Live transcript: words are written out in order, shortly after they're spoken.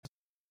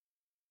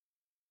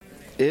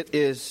It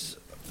is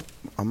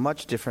a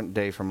much different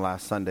day from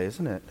last Sunday,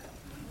 isn't it?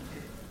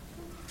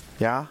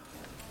 Yeah?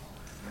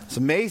 It's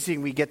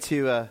amazing we get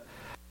to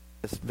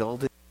this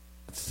building.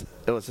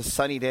 It was a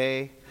sunny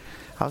day.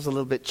 I was a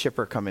little bit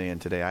chipper coming in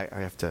today. I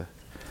have to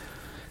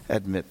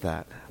admit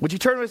that. Would you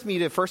turn with me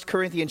to 1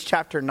 Corinthians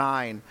chapter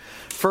 9?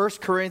 1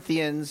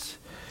 Corinthians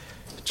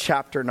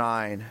chapter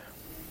 9.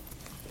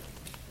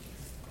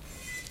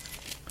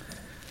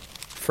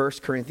 1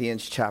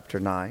 Corinthians chapter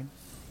 9.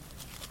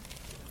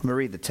 I'm going to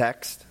read the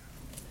text.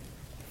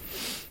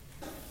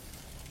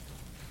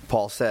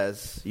 Paul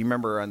says, you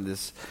remember on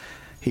this,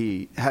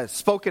 he has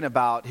spoken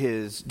about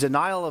his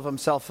denial of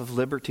himself of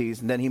liberties,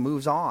 and then he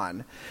moves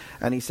on.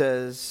 And he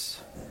says,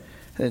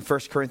 in 1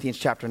 Corinthians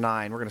chapter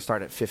 9, we're going to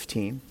start at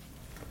 15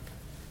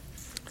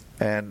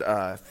 and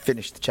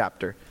finish the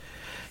chapter.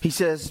 He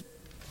says,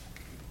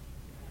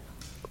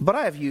 but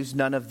I have used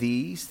none of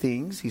these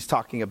things. He's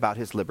talking about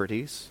his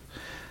liberties,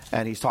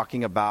 and he's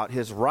talking about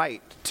his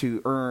right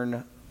to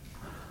earn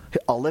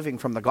a living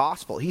from the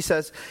gospel. He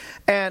says,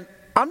 and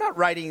I'm not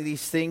writing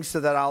these things so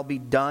that I'll be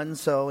done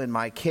so in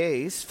my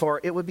case, for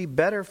it would be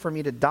better for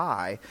me to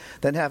die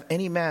than have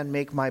any man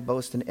make my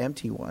boast an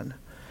empty one.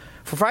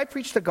 For if I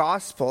preach the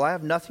gospel, I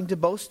have nothing to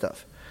boast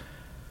of.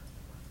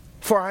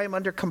 For I am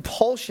under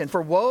compulsion.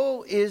 For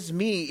woe is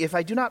me if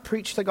I do not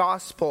preach the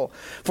gospel.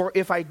 For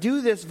if I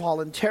do this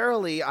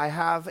voluntarily, I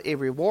have a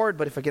reward.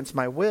 But if against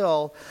my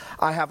will,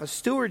 I have a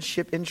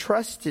stewardship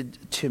entrusted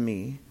to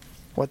me.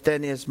 What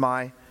then is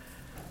my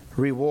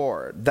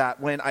reward?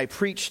 That when I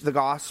preach the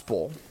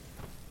gospel,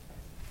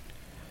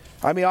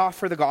 I may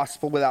offer the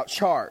gospel without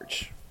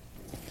charge,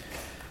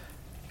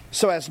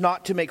 so as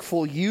not to make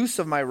full use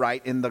of my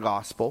right in the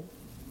gospel.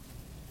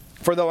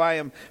 For though I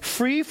am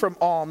free from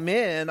all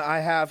men, I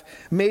have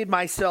made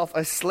myself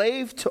a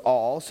slave to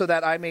all, so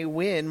that I may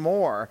win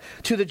more.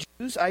 To the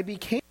Jews I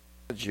became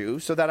a Jew,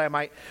 so that I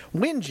might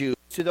win Jews.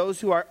 To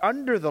those who are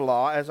under the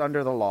law, as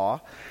under the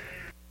law,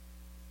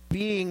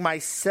 being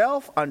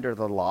myself under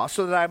the law,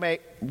 so that I may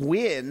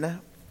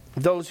win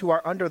those who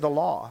are under the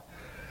law.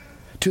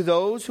 To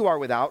those who are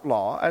without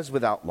law, as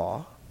without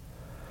law,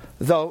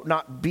 though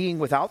not being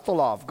without the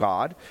law of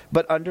God,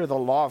 but under the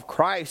law of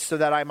Christ, so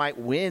that I might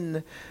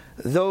win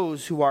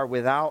those who are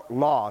without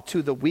law.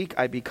 To the weak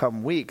I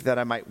become weak, that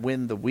I might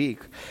win the weak.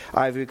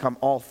 I have become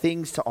all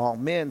things to all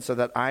men, so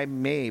that I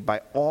may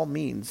by all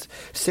means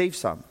save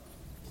some.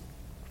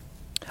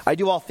 I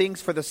do all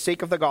things for the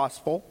sake of the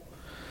gospel,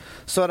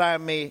 so that I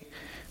may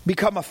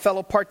become a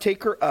fellow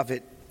partaker of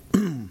it.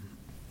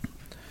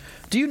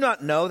 Do you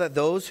not know that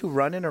those who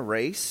run in a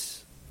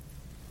race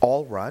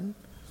all run,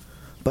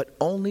 but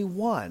only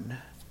one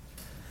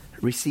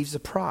receives a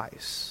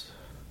prize?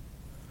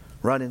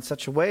 Run in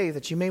such a way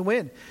that you may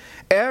win.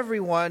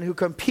 Everyone who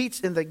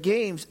competes in the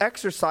games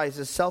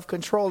exercises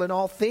self-control in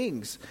all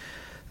things.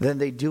 Then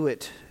they do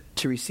it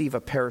to receive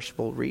a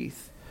perishable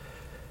wreath,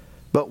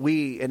 but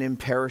we an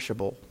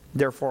imperishable.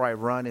 Therefore I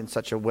run in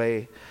such a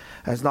way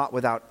as not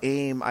without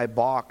aim. I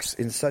box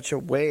in such a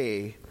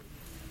way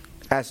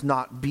as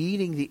not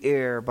beating the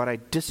air, but I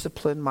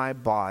discipline my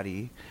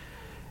body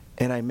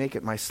and I make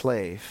it my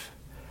slave,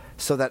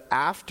 so that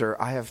after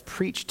I have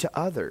preached to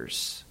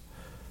others,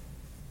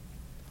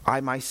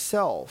 I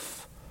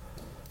myself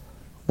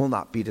will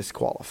not be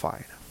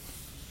disqualified.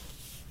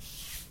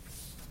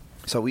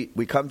 So we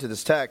come to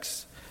this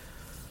text,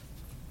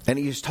 and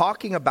he's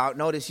talking about,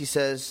 notice he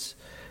says,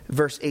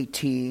 verse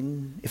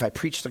 18, if I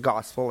preach the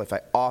gospel, if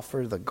I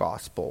offer the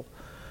gospel.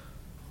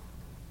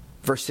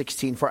 Verse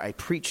 16, for I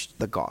preach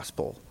the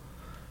gospel.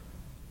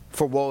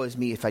 For woe is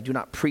me if I do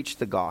not preach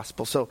the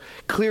gospel. So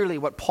clearly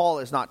what Paul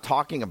is not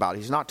talking about,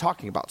 he's not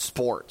talking about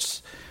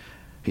sports.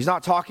 He's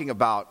not talking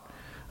about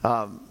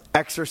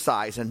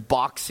exercise and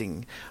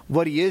boxing.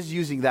 What he is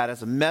using that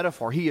as a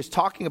metaphor, he is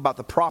talking about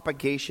the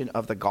propagation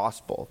of the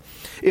gospel.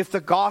 If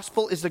the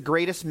gospel is the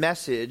greatest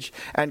message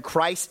and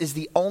Christ is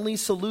the only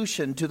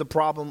solution to the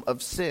problem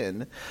of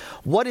sin,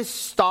 what is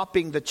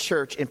stopping the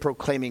church in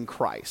proclaiming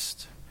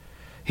Christ?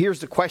 Here's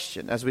the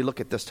question as we look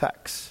at this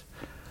text.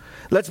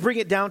 Let's bring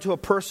it down to a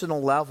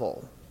personal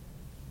level.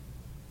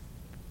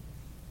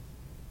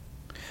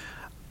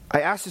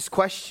 I ask this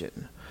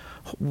question: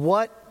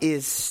 what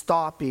is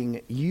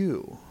stopping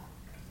you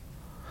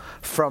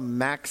from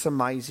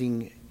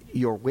maximizing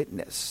your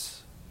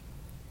witness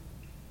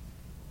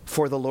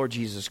for the Lord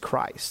Jesus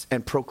Christ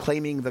and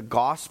proclaiming the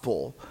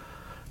gospel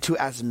to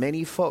as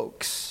many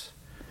folks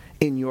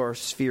in your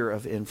sphere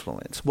of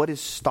influence? What is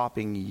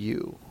stopping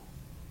you?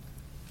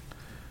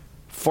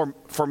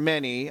 For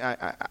many,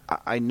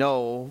 I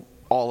know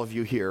all of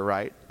you here,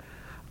 right?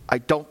 I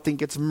don't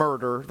think it's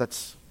murder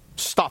that's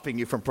stopping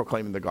you from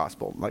proclaiming the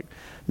gospel. Like,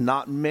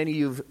 not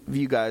many of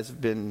you guys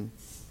have been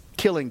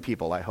killing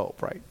people, I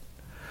hope, right?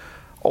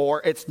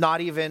 Or it's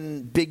not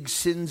even big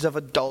sins of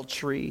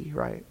adultery,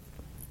 right?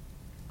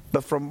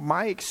 But from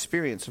my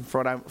experience and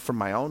from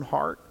my own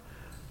heart,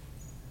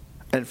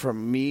 and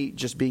from me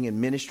just being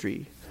in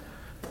ministry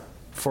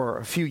for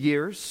a few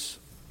years,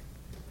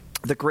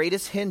 the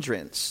greatest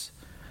hindrance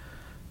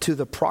to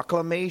the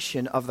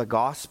proclamation of the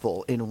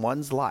gospel in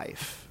one's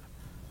life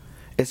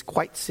is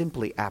quite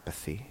simply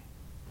apathy.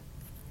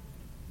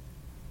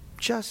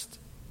 Just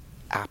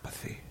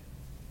apathy.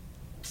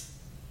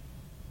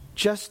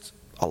 Just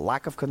a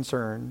lack of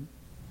concern,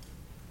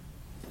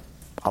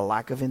 a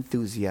lack of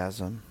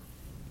enthusiasm,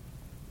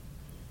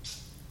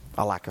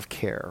 a lack of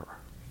care.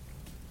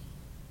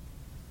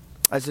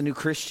 As a new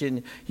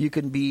Christian, you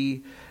can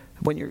be,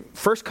 when you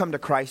first come to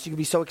Christ, you can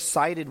be so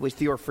excited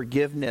with your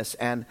forgiveness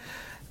and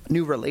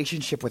new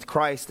relationship with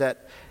Christ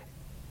that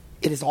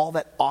it is all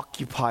that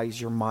occupies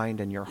your mind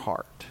and your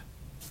heart.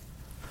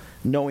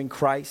 Knowing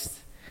Christ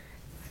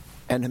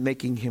and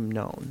making him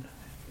known.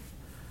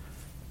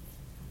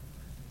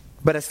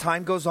 But as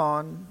time goes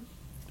on,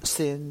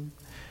 sin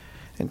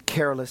and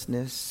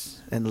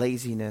carelessness and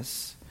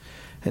laziness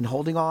and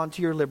holding on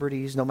to your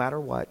liberties no matter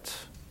what,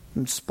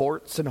 and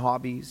sports and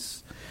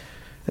hobbies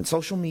and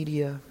social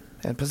media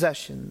and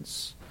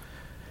possessions,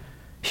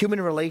 human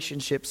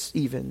relationships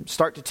even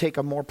start to take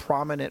a more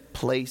prominent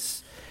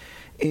place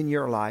in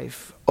your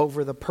life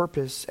over the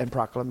purpose and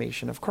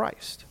proclamation of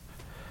Christ.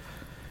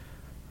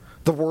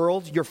 The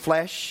world, your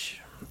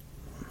flesh,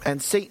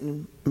 and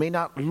Satan may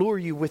not lure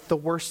you with the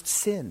worst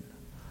sin.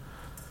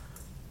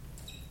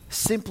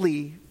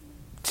 Simply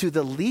to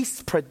the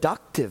least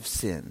productive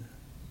sin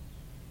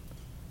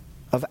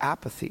of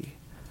apathy,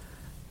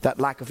 that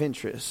lack of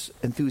interest,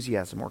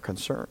 enthusiasm, or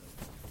concern.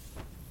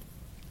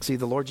 See,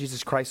 the Lord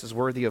Jesus Christ is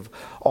worthy of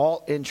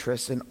all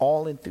interest and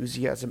all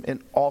enthusiasm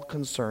and all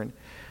concern.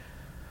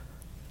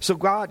 So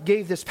God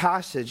gave this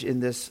passage in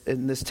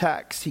this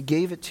text. He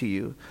gave it to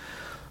you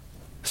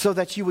so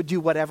that you would do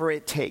whatever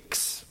it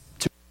takes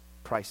to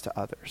bring Christ to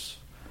others.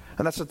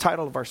 And that's the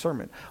title of our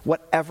sermon.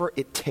 Whatever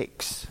it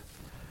takes.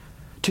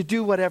 To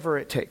do whatever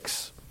it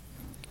takes.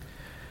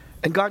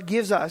 And God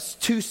gives us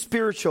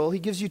He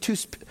gives you two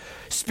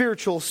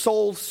spiritual,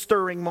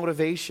 soul-stirring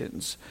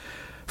motivations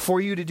for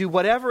you to do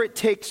whatever it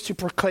takes to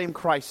proclaim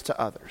Christ to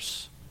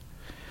others.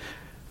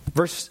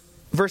 Verse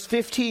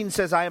 15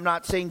 says, I am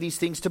not saying these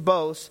things to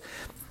boast.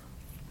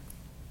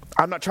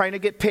 I'm not trying to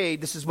get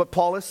paid. This is what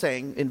Paul is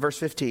saying in verse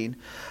 15.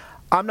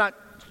 I'm not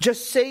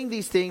just saying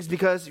these things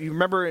because you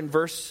remember in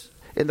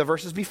the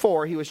verses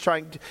before, he was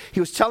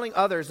telling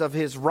others of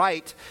his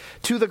right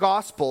to the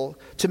gospel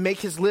to make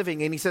his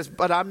living. And he says,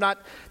 but I'm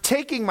not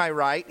taking my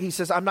right. He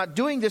says, I'm not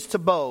doing this to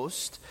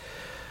boast.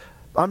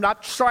 I'm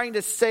not trying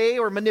to say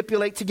or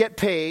manipulate to get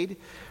paid.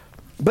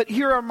 But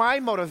here are my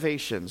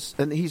motivations.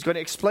 And he's going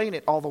to explain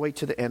it all the way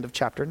to the end of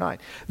chapter 9.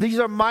 These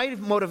are my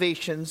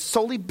motivations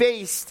solely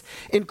based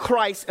in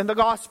Christ and the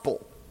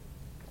gospel.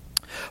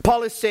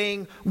 Paul is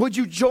saying, would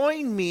you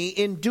join me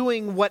in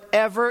doing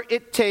whatever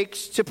it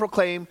takes to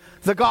proclaim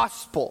the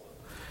gospel?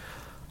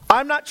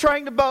 I'm not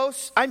trying to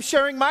boast. I'm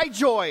sharing my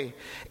joy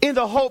in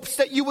the hopes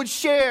that you would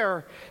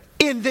share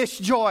in this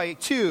joy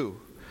too.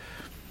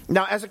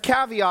 Now, as a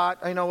caveat,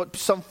 I know what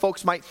some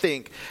folks might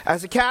think.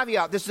 As a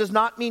caveat, this does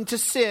not mean to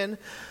sin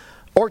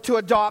or to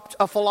adopt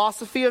a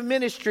philosophy of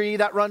ministry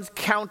that runs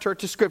counter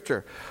to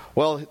Scripture.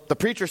 Well, the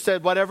preacher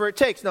said whatever it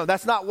takes. No,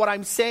 that's not what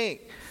I'm saying.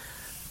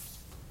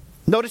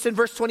 Notice in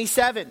verse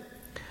 27,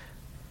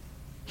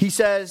 he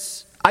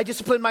says, I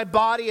discipline my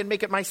body and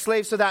make it my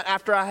slave so that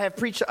after I have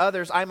preached to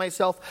others, I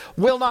myself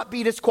will not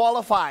be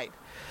disqualified.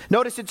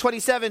 Notice in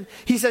 27,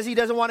 he says he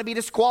doesn't want to be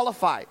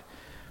disqualified.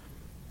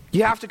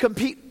 You have to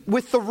compete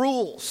with the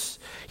rules.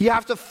 You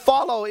have to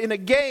follow in a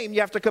game. You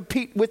have to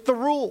compete with the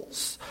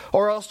rules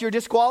or else you're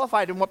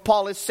disqualified. And what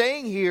Paul is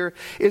saying here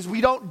is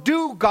we don't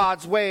do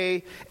God's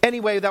way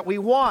any way that we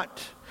want.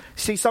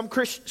 See, some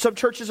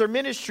churches or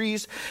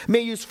ministries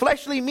may use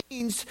fleshly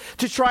means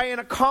to try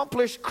and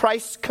accomplish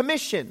Christ's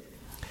commission.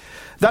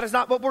 That is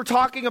not what we're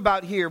talking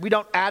about here. We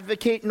don't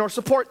advocate nor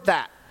support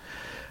that.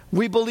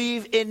 We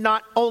believe in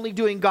not only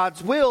doing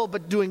God's will,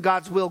 but doing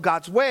God's will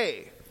God's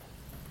way.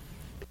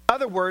 In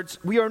other words,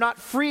 we are not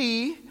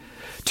free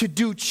to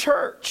do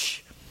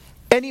church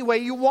any way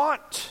you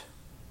want.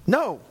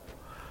 No.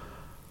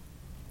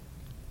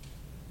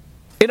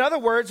 In other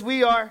words,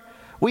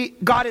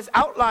 God has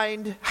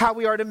outlined how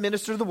we are to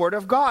minister the word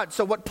of God.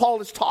 So what Paul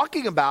is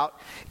talking about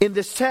in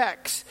this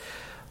text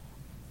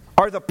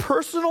are the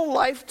personal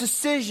life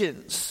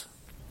decisions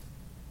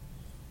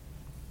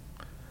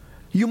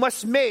you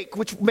must make,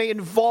 which may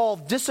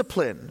involve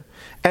discipline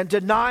and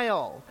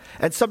denial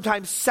and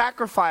sometimes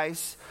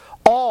sacrifice,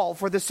 all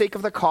for the sake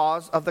of the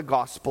cause of the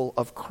gospel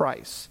of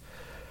Christ.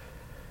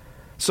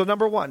 So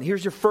number one,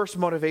 here's your first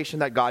motivation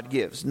that God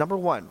gives. Number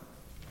one,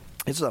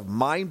 it's a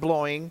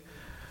mind-blowing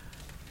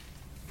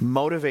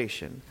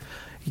motivation.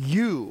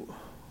 You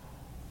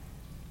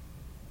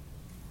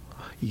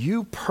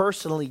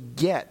personally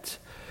get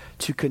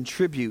to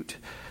contribute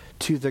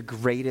to the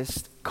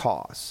greatest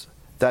cause.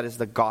 That is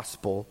the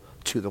gospel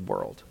to the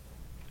world.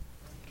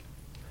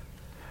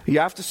 You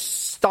have to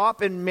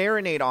stop and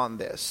marinate on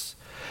this.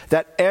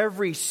 That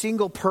every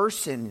single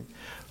person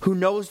who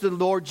knows the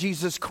Lord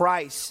Jesus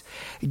Christ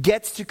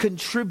gets to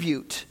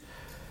contribute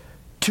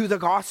to the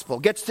gospel,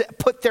 gets to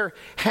put their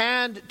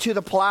hand to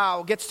the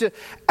plow, gets to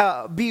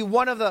be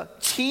one of the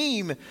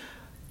team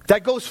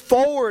that goes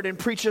forward and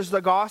preaches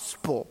the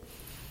gospel.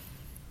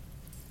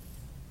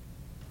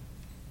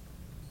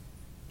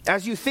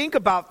 As you think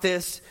about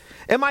this,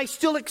 am I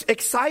still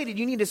excited?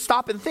 You need to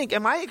stop and think.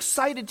 Am I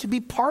excited to be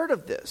part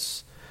of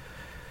this?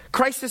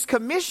 Christ has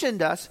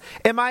commissioned us.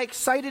 Am I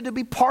excited to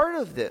be part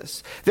of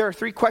this? There are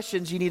 3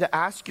 questions you need to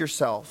ask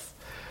yourself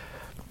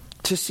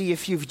to see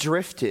if you've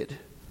drifted.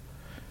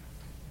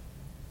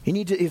 You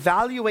need to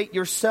evaluate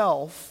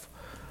yourself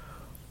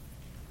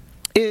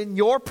in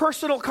your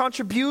personal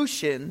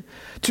contribution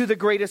to the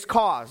greatest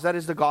cause, that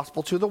is the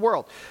gospel to the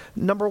world.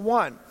 Number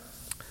 1,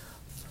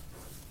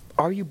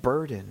 are you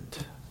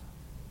burdened?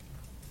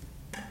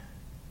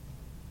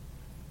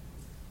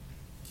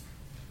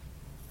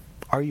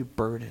 Are you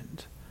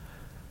burdened?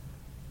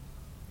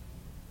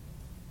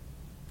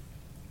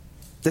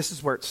 This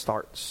is where it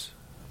starts.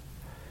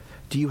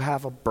 Do you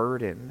have a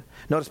burden?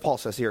 Notice Paul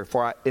says here,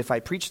 if I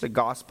preach the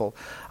gospel,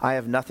 I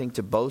have nothing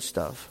to boast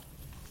of.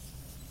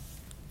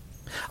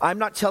 I'm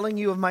not telling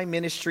you of my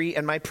ministry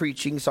and my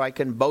preaching so I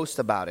can boast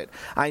about it.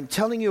 I'm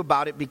telling you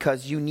about it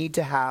because you need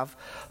to have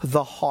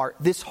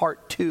this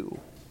heart too.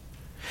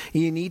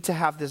 You need to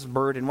have this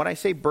burden. When I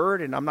say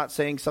burden, I'm not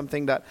saying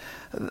something that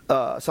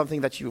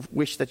you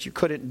wish that you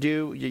couldn't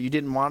do, you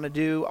didn't want to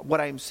do. What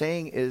I'm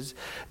saying is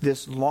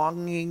this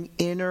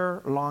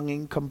inner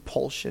longing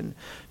compulsion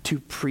to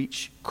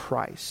preach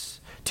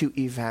Christ, to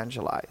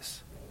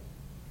evangelize.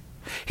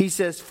 He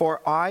says,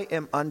 for I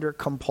am under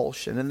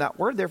compulsion. And that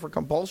word there for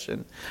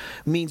compulsion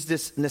means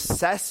this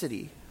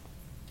necessity,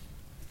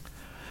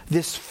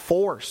 this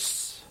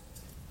force,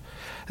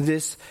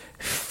 this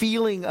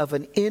feeling of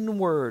an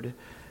inward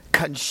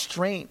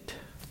constraint,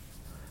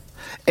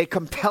 a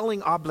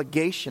compelling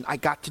obligation. I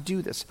got to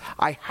do this.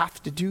 I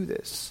have to do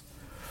this.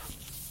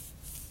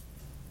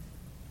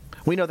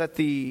 We know that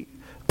the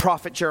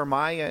prophet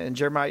Jeremiah in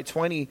Jeremiah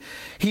 20,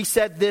 he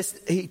said this,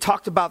 he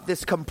talked about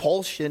this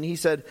compulsion. He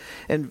said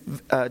in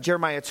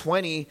Jeremiah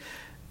 20,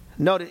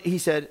 he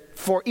said,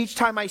 for each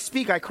time I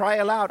speak, I cry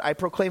aloud, I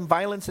proclaim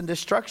violence and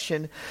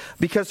destruction,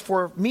 because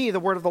for me, the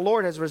word of the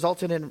Lord has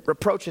resulted in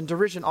reproach and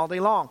derision all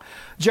day long.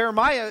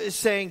 Jeremiah is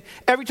saying,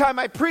 every time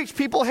I preach,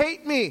 people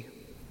hate me.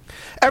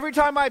 Every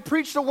time I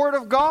preach the word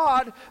of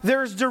God,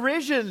 there's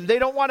derision. They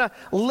don't want to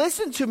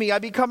listen to me. I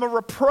become a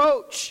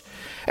reproach.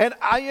 And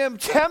I am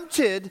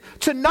tempted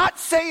to not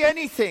say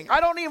anything. I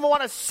don't even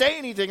want to say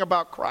anything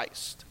about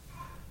Christ.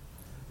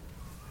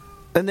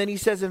 And then he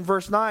says in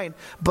verse 9,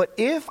 but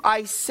if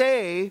I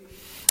say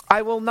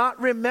I will not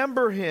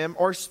remember him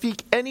or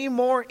speak any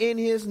more in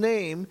his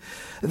name,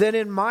 then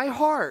in my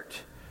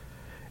heart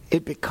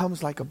it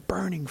becomes like a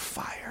burning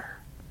fire,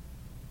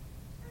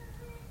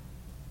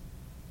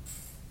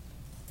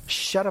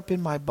 shut up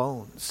in my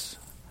bones.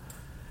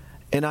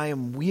 And I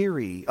am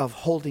weary of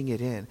holding it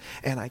in,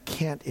 and I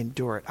can't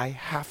endure it. I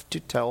have to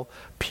tell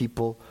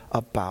people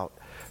about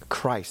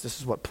Christ. This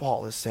is what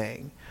Paul is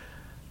saying.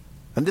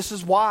 And this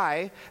is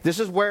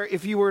where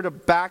if you were to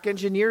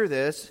backwards engineer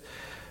this,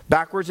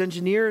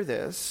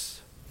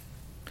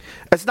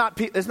 it's not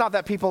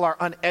that people are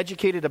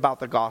uneducated about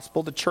the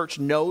gospel. The church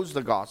knows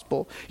the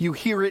gospel. You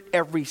hear it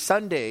every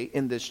Sunday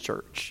in this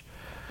church.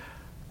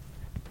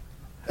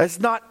 It's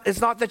not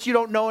that you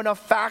don't know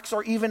enough facts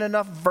or even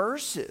enough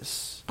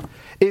verses.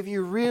 If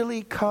you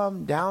really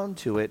come down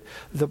to it,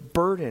 the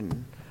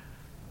burden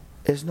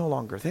is no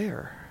longer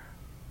there.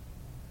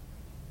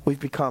 We've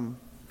become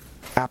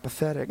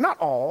apathetic. Not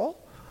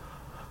all,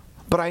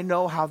 but I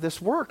know how this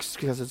works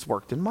because it's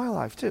worked in my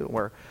life too,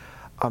 where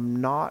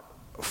I'm not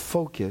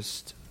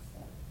focused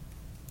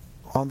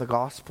on the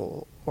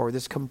gospel, or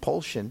this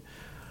compulsion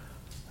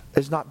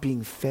is not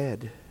being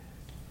fed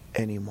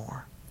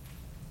anymore.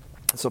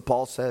 So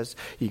Paul says,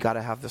 you got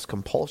to have this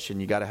compulsion.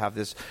 You got to have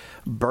this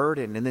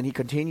burden. And then he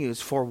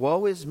continues, for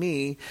woe is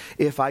me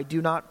if I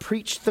do not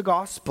preach the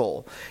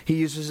gospel. He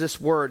uses this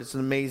word. It's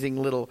an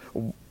amazing little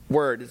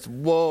word. It's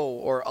woe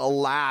or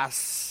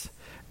alas.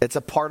 It's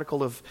a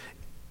particle of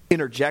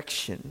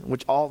interjection,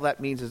 which all that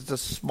means is a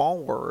small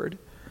word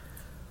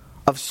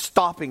of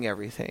stopping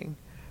everything.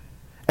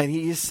 And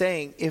he is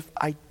saying, if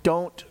I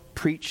don't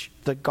preach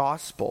the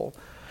gospel,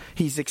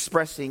 he's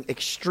expressing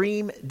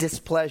extreme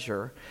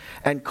displeasure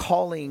and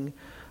calling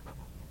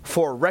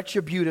for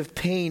retributive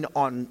pain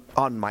on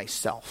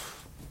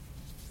myself.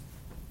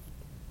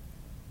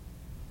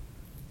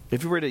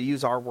 If we were to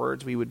use our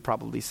words, we would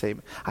probably say,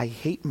 I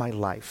hate my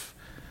life,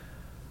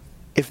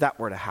 if that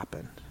were to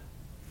happen.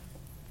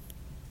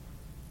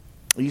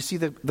 You see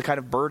the kind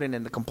of burden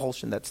and the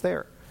compulsion that's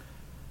there.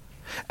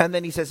 And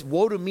then he says,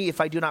 woe to me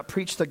if I do not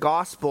preach the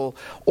gospel.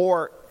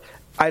 Or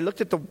I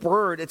looked at the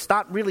word, it's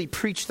not really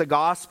preach the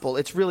gospel,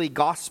 it's really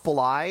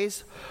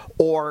gospelize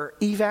or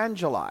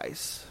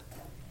evangelize.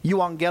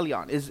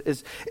 Euangelion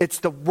it's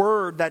the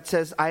word that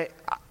says,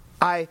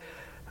 I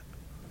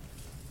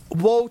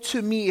woe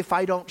to me if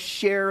I don't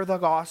share the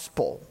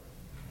gospel.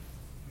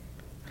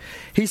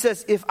 He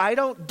says, if I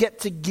don't get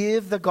to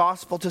give the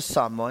gospel to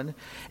someone,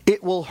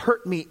 it will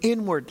hurt me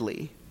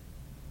inwardly.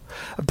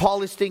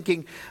 Paul is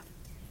thinking,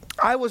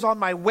 I was on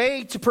my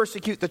way to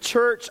persecute the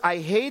church. I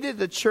hated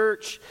the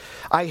church.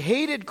 I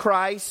hated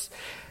Christ.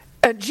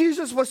 And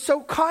Jesus was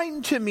so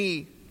kind to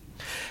me.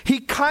 He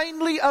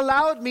kindly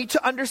allowed me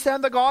to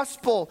understand the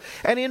gospel.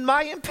 And in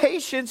my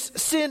impatience,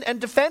 sin,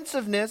 and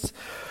defensiveness,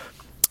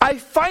 I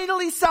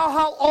finally saw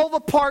how all the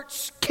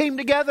parts came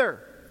together.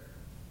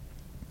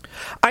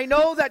 I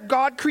know that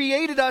God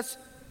created us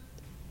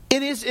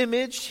in His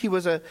image. He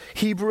was a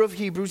Hebrew of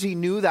Hebrews. He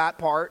knew that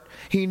part.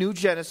 He knew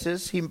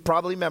Genesis. He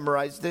probably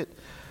memorized it.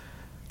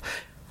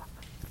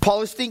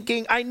 Paul is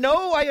thinking, I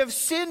know I have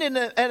sinned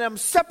and I'm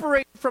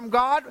separated from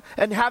God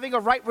and having a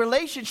right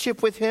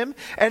relationship with Him.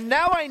 And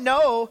now I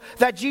know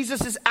that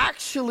Jesus is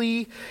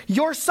actually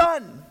your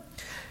Son,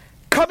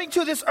 coming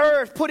to this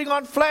earth, putting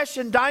on flesh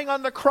and dying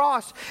on the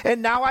cross.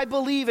 And now I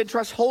believe and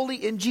trust wholly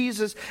in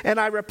Jesus, and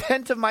I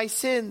repent of my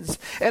sins,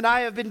 and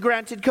I have been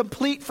granted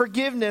complete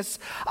forgiveness.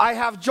 I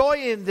have joy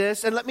in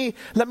this. And let me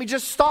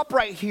just stop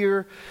right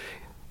here.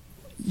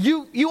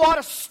 You ought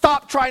to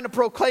stop trying to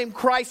proclaim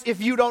Christ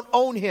if you don't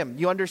own Him.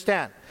 You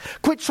understand?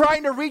 Quit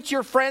trying to reach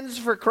your friends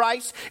for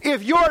Christ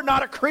if you're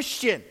not a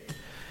Christian.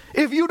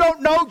 If you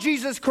don't know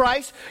Jesus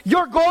Christ,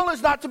 your goal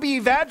is not to be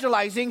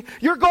evangelizing.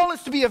 Your goal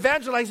is to be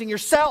evangelizing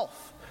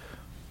yourself.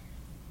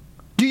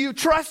 Do you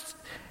trust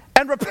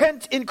and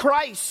repent in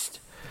Christ?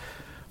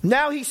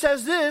 Now he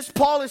says this,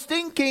 Paul is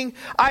thinking,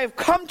 I have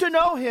come to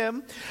know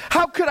Him.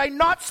 How could I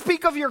not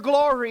speak of your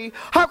glory?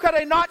 How could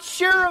I not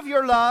share of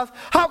your love?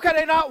 How could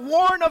I not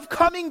warn of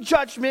coming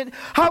judgment?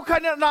 How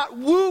could I not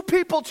woo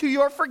people to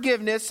your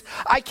forgiveness?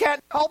 I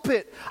can't help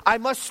it. I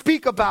must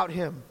speak about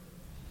Him.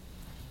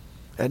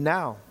 And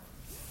now,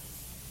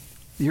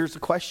 here's the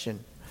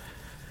question.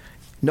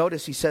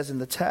 Notice he says in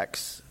the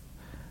text,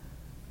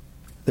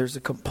 there's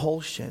a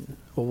compulsion.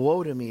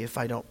 Woe to me if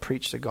I don't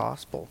preach the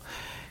gospel.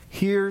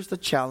 Here's the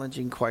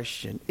challenging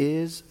question.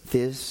 Is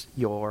this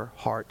your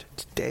heart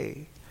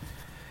today?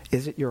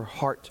 Is it your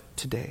heart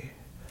today?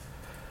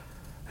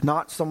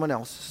 Not someone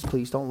else's.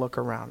 Please don't look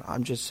around.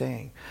 I'm just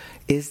saying,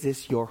 is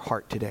this your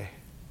heart today?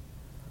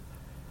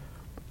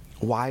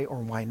 Why or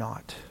why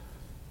not?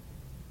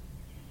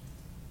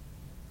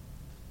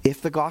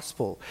 If the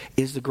gospel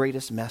is the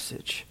greatest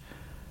message,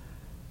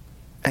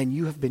 and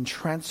you have been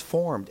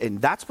transformed,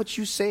 and that's what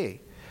you say,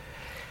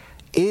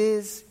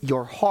 is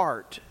your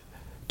heart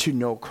to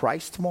know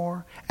Christ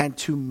more and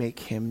to make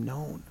Him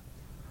known?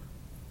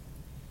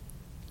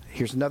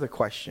 Here's another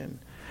question.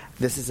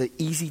 This is an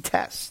easy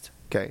test,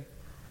 okay?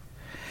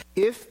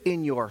 If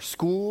in your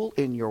school,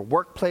 in your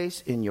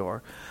workplace, in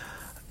your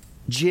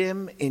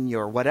gym, in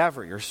your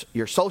whatever,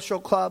 your social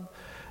club,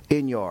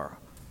 in your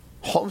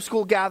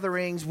homeschool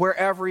gatherings,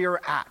 wherever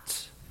you're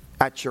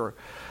at your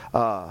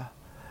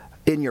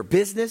in your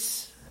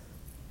business,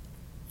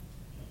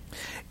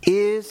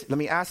 let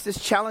me ask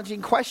this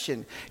challenging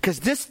question, because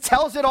this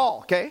tells it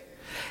all, okay?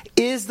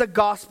 Is the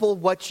gospel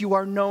what you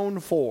are known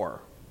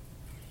for?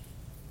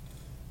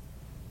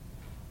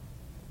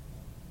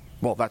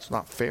 Well, that's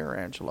not fair,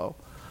 Angelo.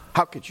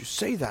 How could you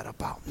say that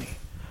about me?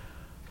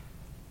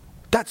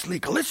 That's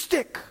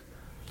legalistic.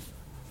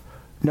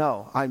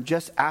 No, I'm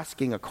just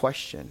asking a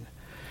question.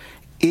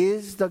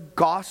 Is the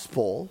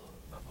gospel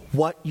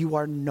what you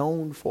are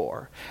known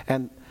for?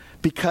 And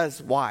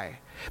because why?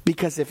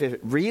 Because if it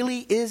really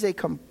is a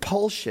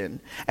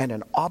compulsion and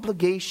an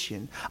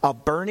obligation, a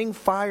burning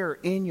fire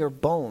in your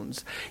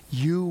bones,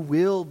 you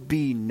will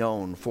be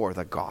known for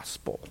the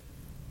gospel.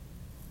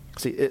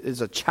 See, it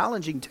is a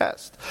challenging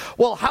test.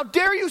 Well, how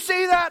dare you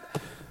say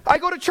that? I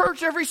go to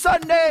church every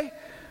Sunday.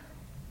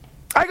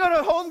 I go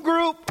to home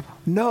group.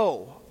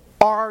 No.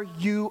 Are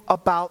you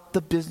about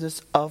the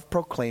business of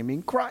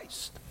proclaiming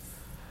Christ?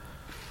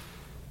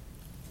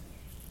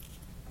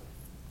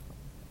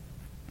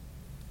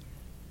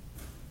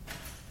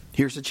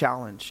 Here's the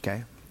challenge,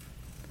 okay?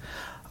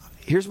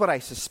 Here's what I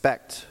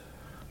suspect.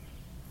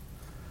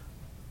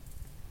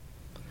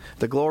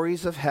 The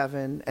glories of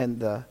heaven and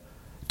the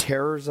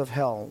terrors of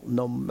hell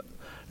no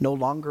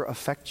longer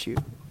affect you.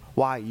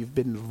 Why? You've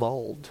been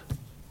lulled.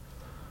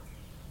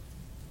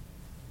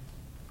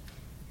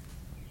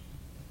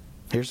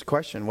 Here's the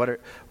question. What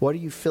are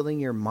you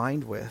filling your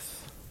mind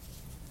with?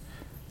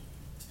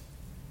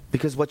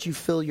 Because what you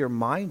fill your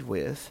mind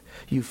with,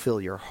 you fill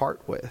your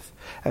heart with.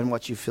 And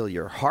what you fill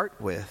your heart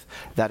with,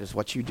 that is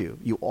what you do.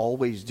 You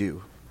always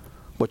do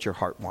what your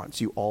heart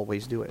wants. You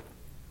always do it.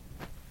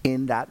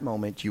 In that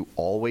moment, you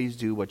always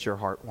do what your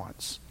heart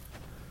wants.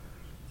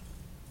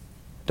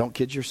 Don't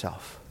kid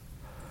yourself.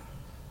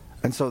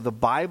 And so the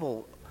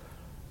Bible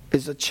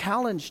is a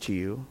challenge to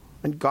you,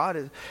 and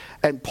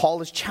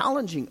Paul is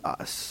challenging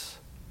us.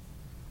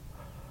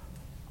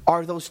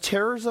 Are those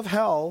terrors of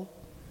hell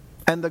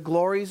and the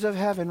glories of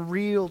heaven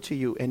real to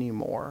you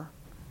anymore?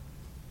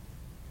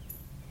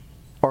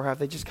 Or have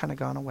they just kind of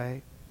gone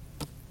away?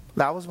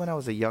 That was when I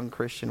was a young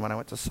Christian, when I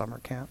went to summer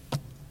camp.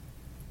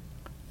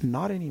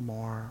 Not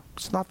anymore.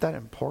 It's not that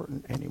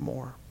important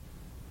anymore.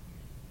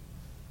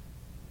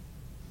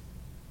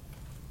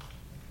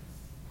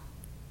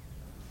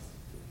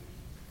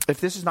 If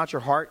this is not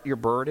your heart, your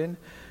burden,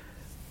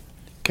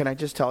 Can I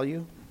just tell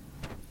you?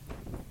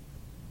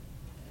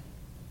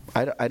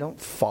 I don't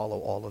follow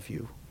all of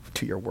you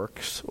to your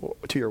works,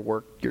 to your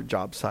work, your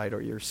job site,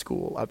 or your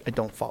school. I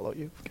don't follow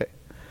you, okay?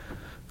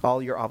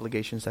 All your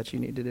obligations that you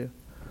need to do.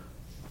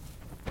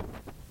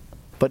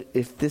 But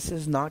if this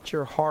is not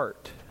your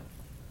heart,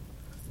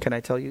 can I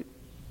tell you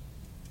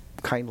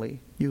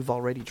kindly, you've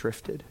already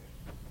drifted.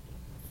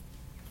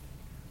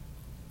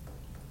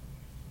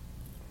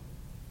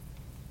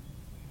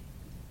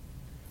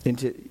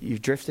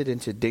 You've drifted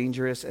into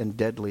dangerous and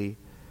deadly,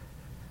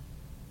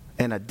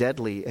 and a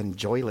deadly and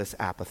joyless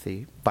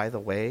apathy. By the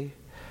way,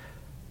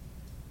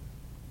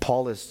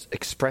 Paul is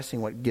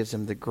expressing what gives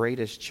him the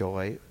greatest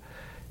joy.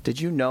 Did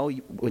you know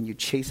when you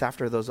chase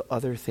after those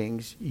other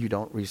things, you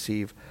don't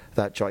receive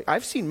that joy?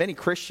 I've seen many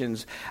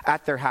Christians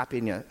at their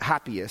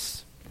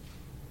happiest.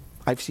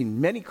 I've seen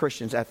many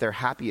Christians at their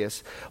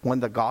happiest when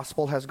the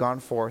gospel has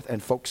gone forth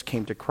and folks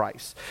came to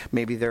Christ.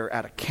 Maybe they're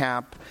at a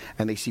camp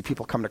and they see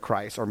people come to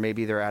Christ, or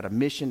maybe they're at a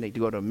mission, they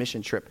go to a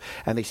mission trip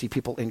and they see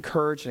people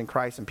encouraged in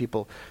Christ and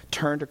people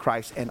turn to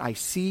Christ. And I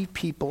see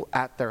people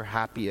at their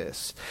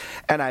happiest.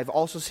 And I've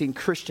also seen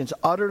Christians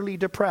utterly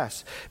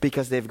depressed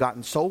because they've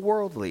gotten so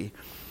worldly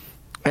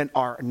and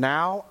are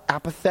now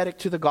apathetic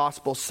to the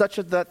gospel, such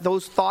that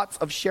those thoughts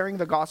of sharing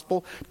the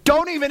gospel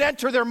don't even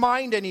enter their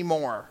mind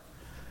anymore.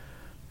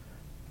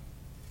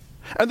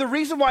 And the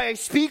reason why I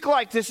speak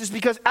like this is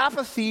because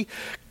apathy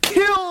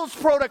kills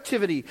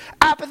productivity.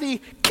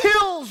 Apathy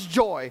kills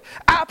joy.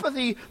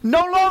 Apathy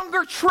no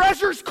longer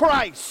treasures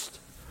Christ.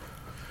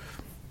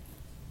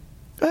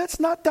 That's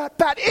not that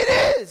bad.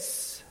 It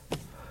is.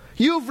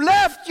 You've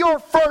left your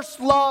first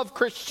love,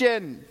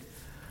 Christian.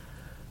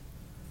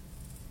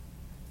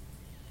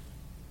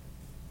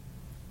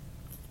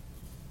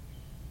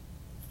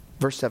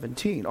 Verse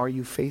 17, are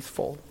you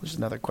faithful? There's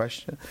another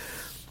question.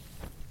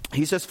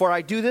 He says, for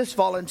I do this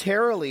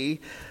voluntarily,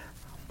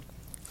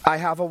 I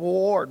have a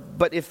reward.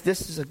 But if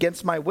this is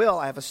against my will,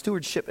 I have a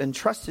stewardship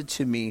entrusted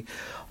to me.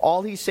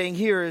 All he's saying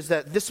here is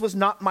that this was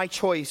not my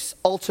choice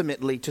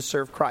ultimately to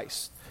serve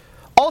Christ.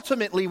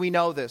 Ultimately, we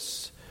know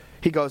this.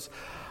 He goes,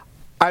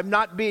 I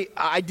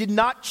did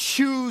not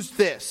choose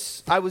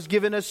this. I was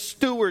given a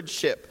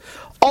stewardship.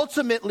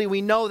 Ultimately,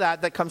 we know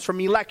that comes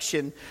from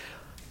election.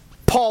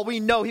 Paul,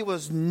 we know he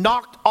was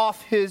knocked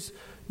off his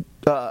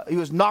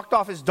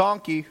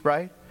donkey,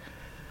 right?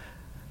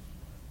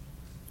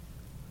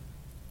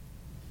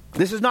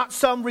 This is not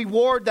some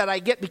reward that I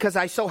get because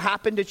I so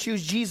happen to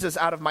choose Jesus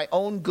out of my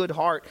own good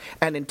heart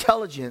and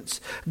intelligence.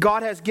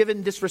 God has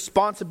given this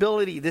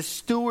responsibility, this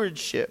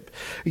stewardship.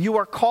 You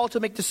are called to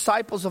make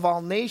disciples of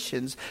all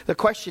nations. The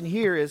question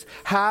here is,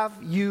 have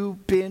you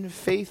been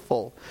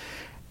faithful?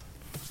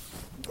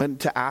 And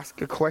to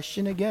ask a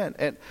question again.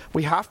 And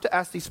we have to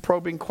ask these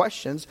probing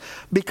questions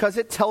because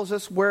it tells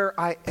us where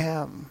I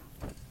am.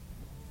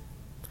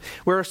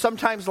 We're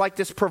sometimes like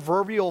this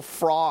proverbial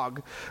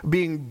frog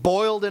being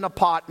boiled in a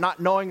pot,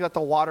 not knowing that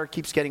the water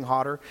keeps getting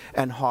hotter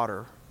and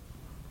hotter.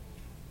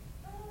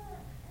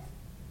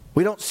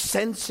 We don't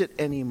sense it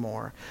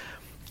anymore.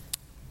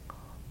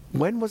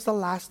 When was the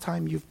last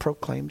time you've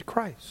proclaimed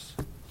Christ?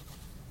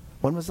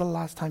 When was the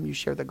last time you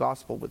shared the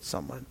gospel with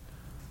someone?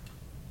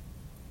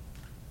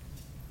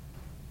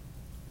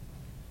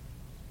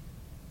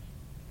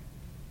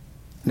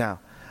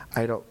 Now,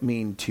 I don't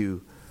mean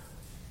to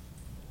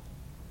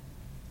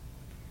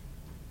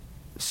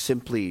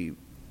simply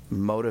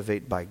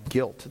motivate by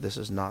guilt. This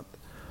is not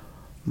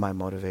my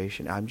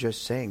motivation. I'm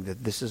just saying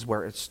that this is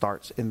where it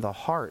starts, in the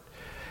heart.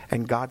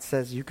 And God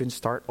says you can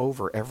start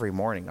over every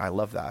morning. I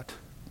love that.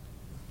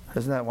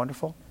 Isn't that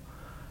wonderful?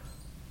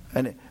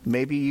 And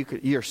maybe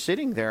you're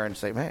sitting there and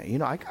say,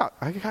 man, I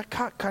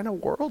got kind of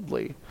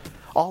worldly.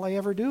 All I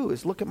ever do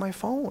is look at my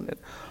phone. And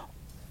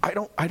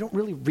I don't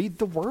really read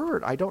the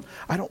Word. I don't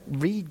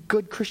read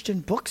good Christian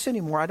books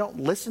anymore. I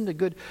don't listen to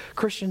good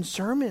Christian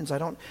sermons. I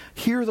don't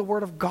hear the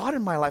Word of God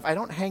in my life. I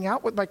don't hang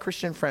out with my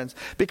Christian friends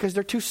because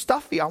they're too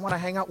stuffy. I want to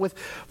hang out with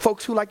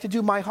folks who like to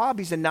do my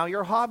hobbies, and now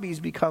your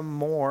hobbies become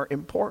more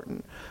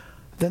important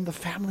than the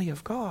family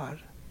of God.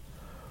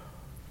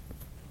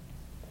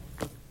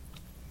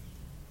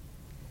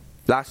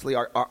 Lastly,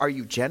 are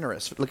you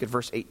generous? Look at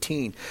verse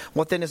 18.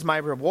 What then is my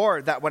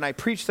reward? That when I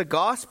preach the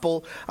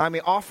gospel, I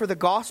may offer the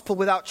gospel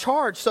without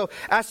charge. So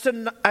as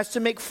to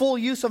make full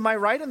use of my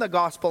right in the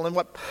gospel. And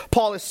what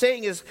Paul is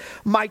saying is,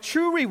 my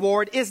true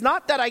reward is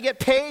not that I get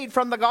paid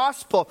from the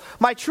gospel.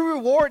 My true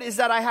reward is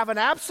that I have an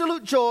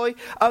absolute joy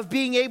of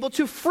being able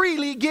to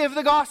freely give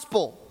the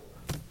gospel.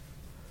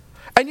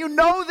 And you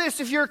know this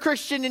if you're a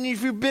Christian and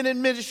if you've been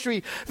in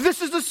ministry.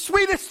 This is the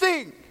sweetest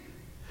thing.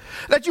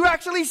 That you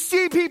actually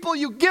see people,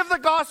 you give the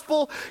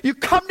gospel, you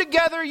come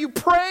together, you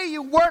pray,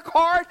 you work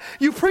hard,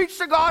 you preach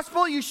the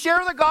gospel, you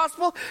share the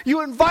gospel,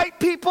 you invite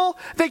people.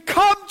 They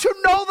come to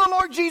know the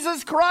Lord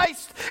Jesus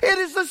Christ. It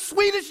is the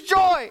sweetest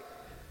joy.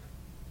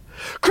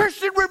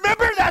 Christian,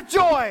 remember that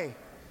joy.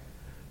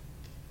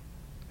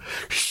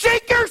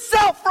 Shake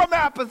yourself from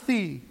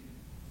apathy.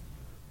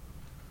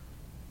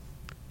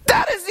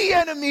 That is the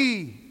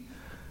enemy.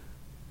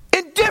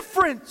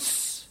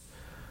 Indifference.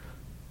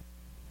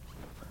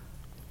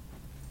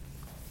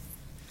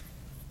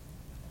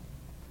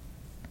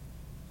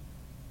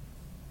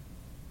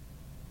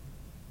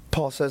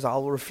 Paul says,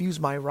 I'll refuse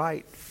my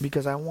right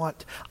because I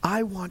want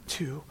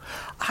to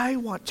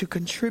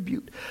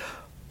contribute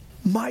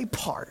my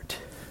part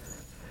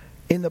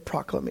in the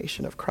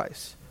proclamation of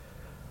Christ.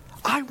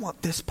 I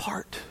want this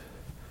part.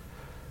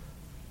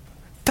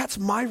 That's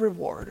my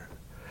reward.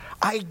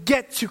 I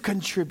get to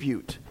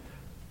contribute.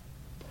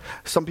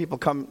 Some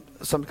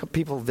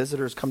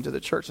visitors come to the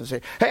church and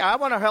say, hey, I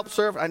want to help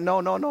serve.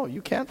 No,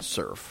 you can't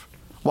serve.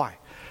 Why?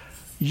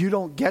 You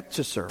don't get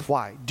to serve.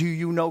 Why? Do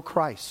you know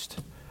Christ?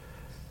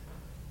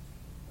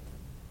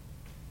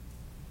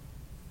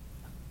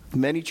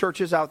 Many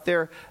churches out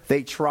there,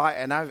 they try,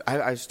 and I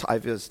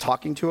was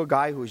talking to a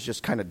guy who was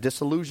just kind of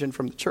disillusioned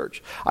from the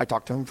church. I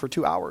talked to him for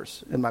 2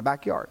 hours in my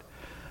backyard.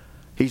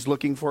 He's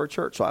looking for a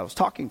church, so I was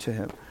talking to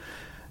him.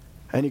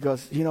 And he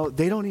goes,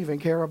 they don't even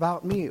care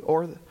about me,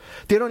 or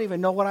they don't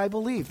even know what I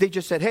believe. They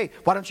just said, hey,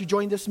 why don't you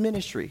join this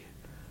ministry?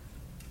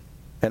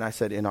 And I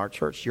said, in our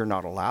church, you're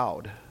not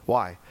allowed.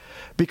 Why?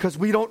 Because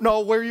we don't know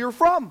where you're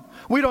from.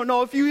 We don't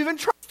know if you even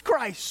trust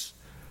Christ.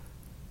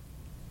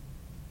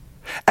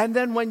 And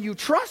then when you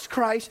trust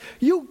Christ,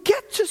 you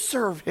get to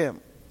serve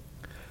him.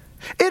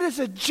 It is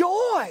a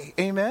joy.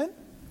 Amen.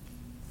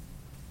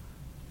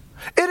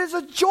 It is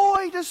a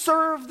joy to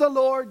serve the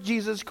Lord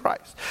Jesus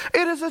Christ.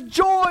 It is a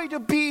joy to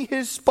be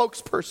his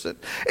spokesperson.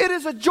 It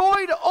is a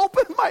joy to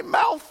open my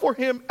mouth for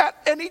him at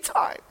any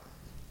time.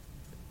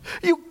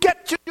 You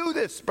get to do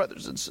this,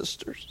 brothers and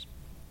sisters.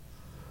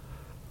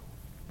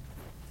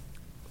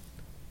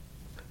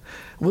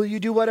 Will you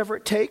do whatever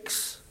it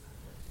takes?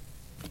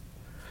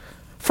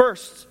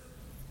 First,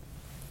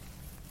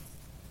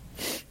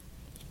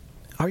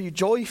 are you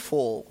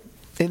joyful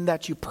in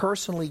that you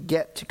personally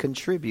get to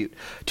contribute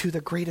to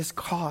the greatest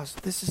cause?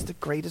 This is the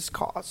greatest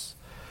cause.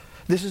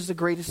 This is the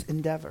greatest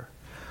endeavor.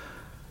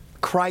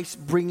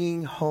 Christ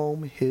bringing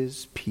home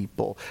his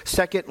people.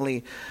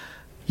 Secondly,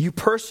 you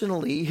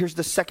personally, here's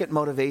the second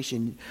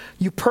motivation,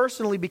 you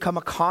personally become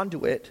a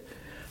conduit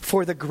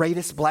for the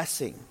greatest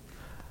blessing.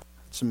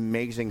 It's an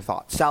amazing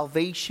thought.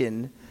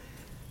 Salvation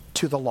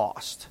to the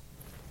lost.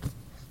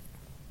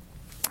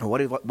 What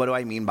do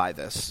I mean by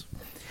this?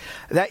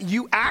 That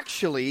you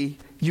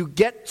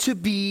get to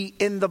be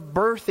in the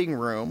birthing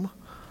room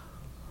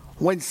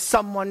when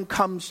someone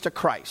comes to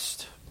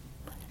Christ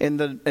in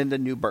the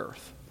new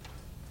birth.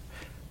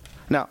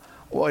 Now,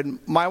 when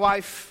my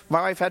wife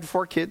had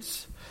 4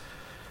 kids,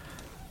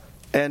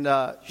 and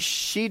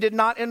she did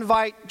not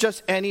invite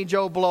just any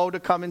Joe Blow to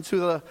come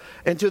into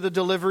the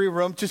delivery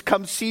room to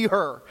come see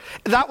her.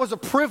 That was a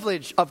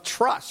privilege of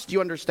trust,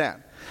 you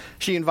understand.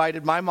 She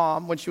invited my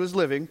mom when she was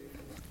living,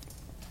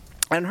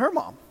 and her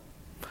mom.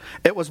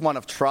 It was one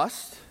of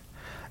trust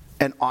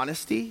and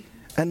honesty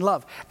and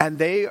love. And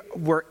they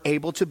were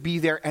able to be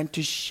there and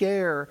to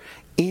share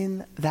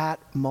in that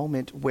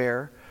moment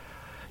where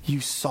you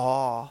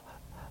saw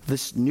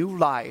this new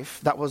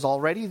life that was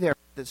already there,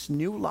 this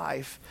new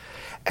life,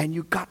 and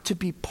you got to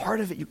be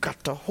part of it. You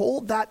got to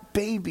hold that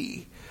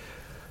baby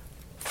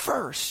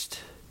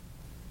first.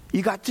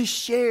 You got to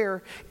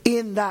share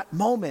in that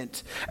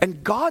moment.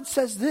 And God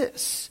says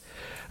this,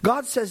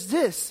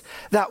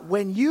 that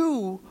when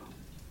you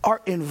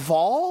are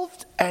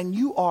involved and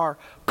you are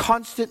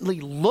constantly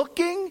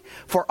looking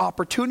for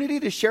opportunity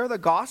to share the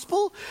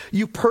gospel,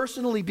 you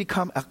personally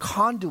become a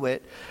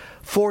conduit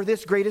for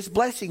this greatest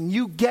blessing.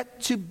 You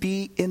get to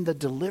be in the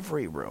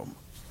delivery room.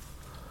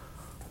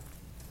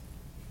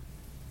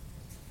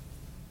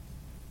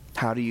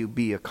 How do you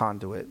be a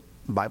conduit?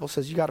 The Bible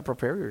says you got to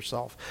prepare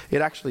yourself.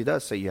 It actually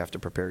does say you have to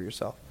prepare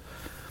yourself.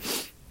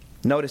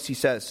 Notice he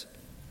says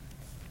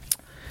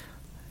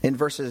in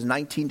verses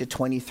 19 to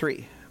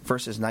 23.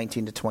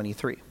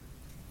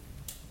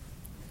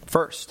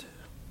 First,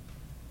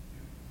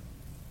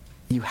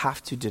 you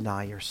have to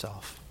deny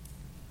yourself.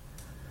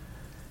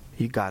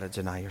 You got to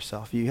deny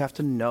yourself. You have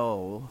to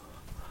know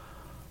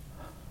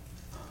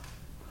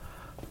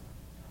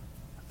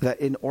that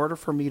in order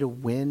for me to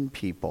win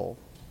people,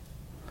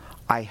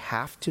 I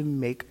have to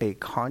make a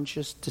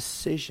conscious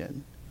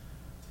decision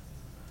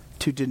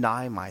to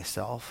deny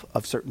myself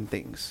of certain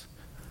things.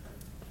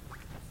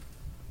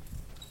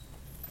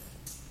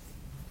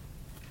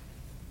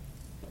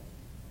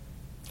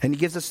 And he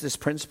gives us this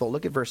principle.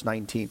 Look at verse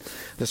 19.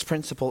 This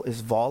principle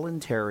is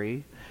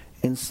voluntary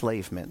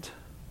enslavement.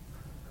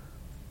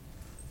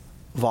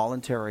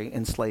 Voluntary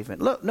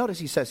enslavement. Look, notice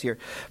he says here,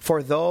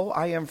 for though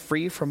I am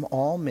free from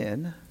all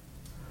men,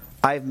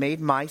 I have made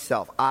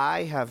myself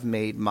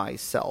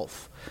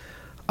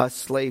a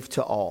slave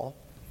to all,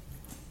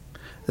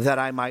 that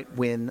I might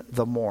win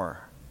the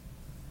more.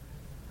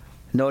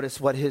 Notice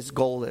what his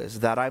goal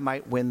is, that I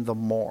might win the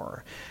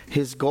more.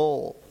 His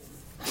goal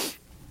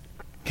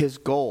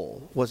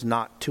was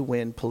not to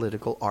win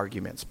political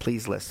arguments.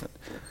 Please listen.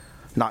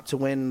 Not to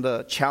win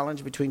the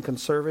challenge between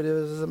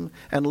conservatism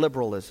and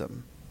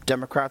liberalism,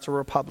 Democrats or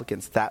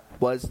Republicans. That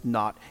was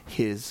not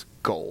his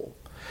goal.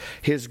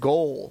 His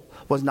goal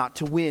was not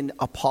to win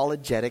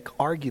apologetic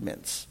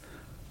arguments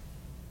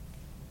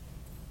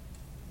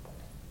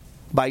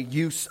by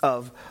use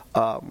of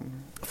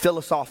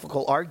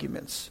philosophical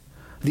arguments.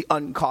 the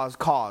uncaused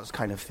cause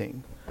kind of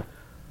thing.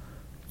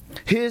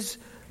 His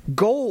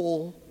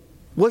goal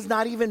was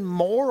not even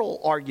moral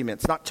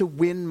arguments, not to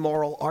win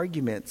moral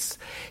arguments.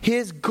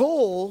 His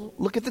goal,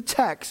 look at the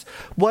text,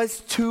 was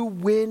to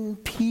win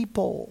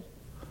people.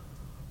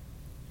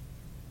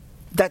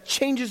 That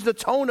changes the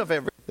tone of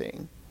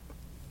everything.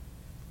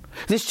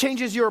 This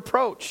changes your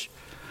approach.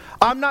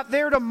 I'm not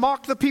there to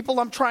mock the people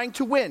I'm trying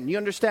to win. You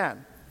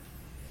understand?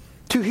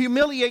 To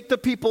humiliate the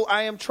people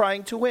I am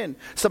trying to win.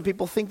 Some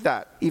people think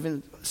that.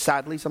 Even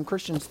sadly, some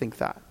Christians think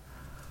that.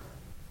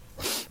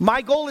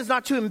 My goal is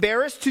not to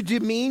embarrass, to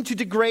demean, to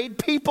degrade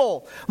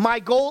people. My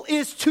goal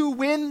is to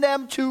win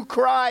them to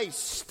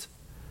Christ.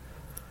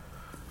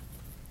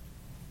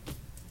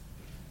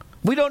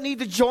 We don't need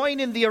to join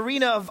in the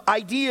arena of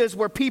ideas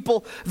where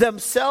people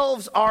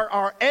themselves are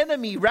our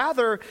enemy.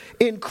 Rather,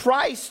 in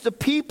Christ, the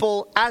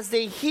people, as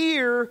they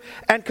hear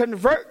and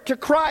convert to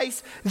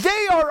Christ,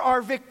 they are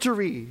our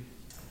victory.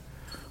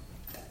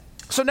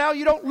 So now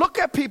you don't look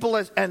at people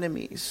as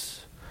enemies.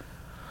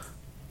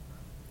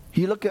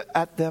 You look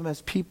at them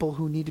as people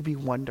who need to be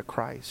won to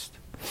Christ.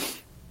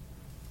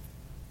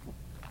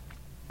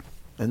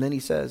 And then he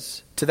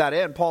says, to that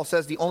end, Paul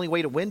says, the only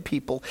way to win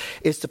people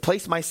is to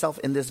place myself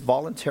in this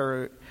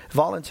voluntary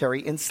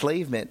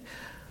enslavement.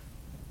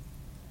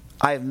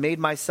 I have made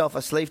myself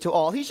a slave to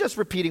all. He's just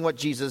repeating what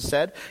Jesus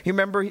said. You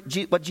remember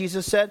what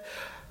Jesus said?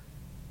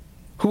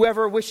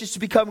 Whoever wishes to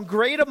become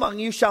great among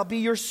you shall be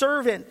your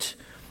servant.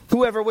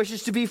 Whoever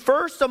wishes to be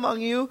first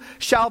among you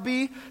shall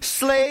be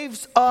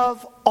slaves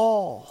of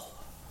all.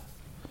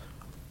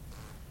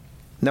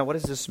 Now, what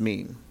does this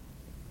mean?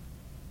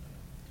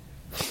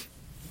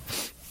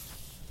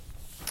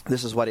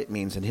 This is what it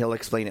means, and he'll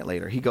explain it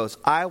later. He goes,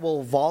 I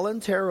will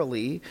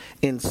voluntarily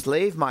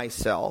enslave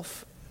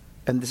myself,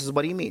 and this is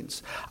what he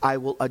means. I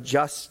will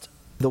adjust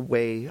the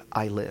way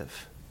I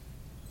live,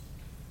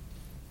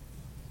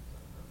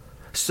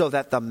 so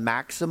that the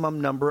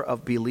maximum number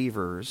of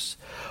believers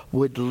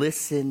would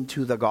listen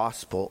to the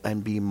gospel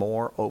and be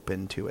more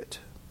open to it.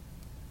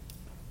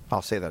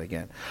 I'll say that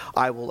again.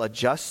 I will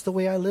adjust the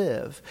way I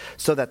live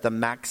so that the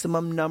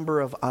maximum number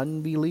of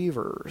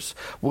unbelievers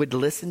would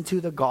listen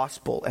to the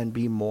gospel and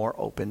be more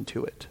open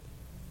to it.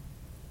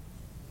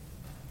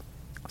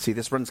 See,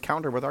 this runs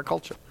counter with our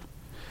culture.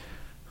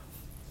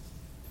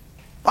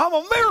 I'm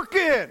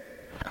American.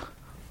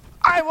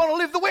 I want to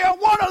live the way I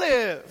want to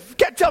live.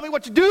 Can't tell me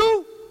what to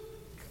do.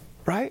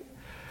 Right?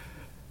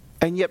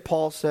 And yet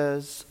Paul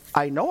says,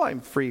 I know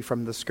I'm free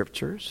from the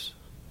scriptures.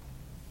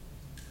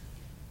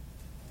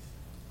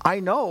 I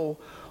know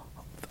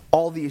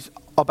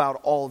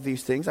about all of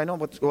these things. I know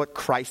what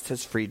Christ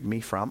has freed me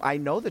from. I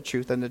know the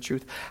truth, and the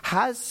truth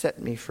has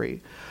set me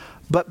free.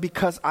 But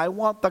because I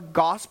want the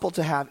gospel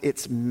to have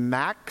its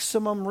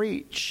maximum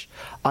reach,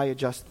 I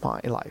adjust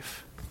my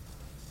life.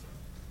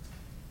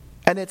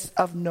 And it's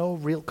of no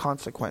real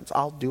consequence.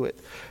 I'll do it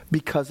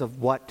because of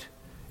what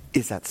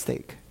is at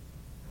stake.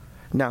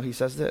 Now he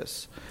says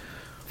this.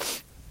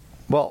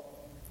 Well,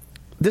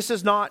 this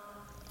is not,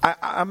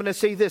 I'm going to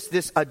say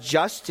this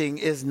adjusting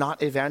is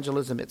not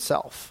evangelism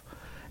itself.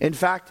 In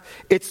fact,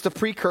 it's the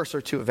precursor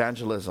to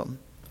evangelism.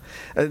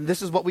 And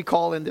this is what we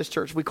call in this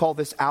church, we call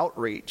this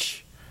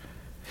outreach.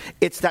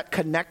 It's that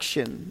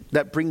connection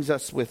that brings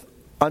us with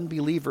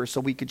unbelievers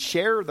so we could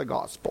share the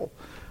gospel.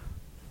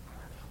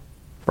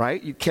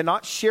 Right? You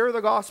cannot share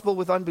the gospel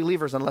with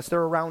unbelievers unless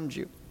they're around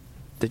you.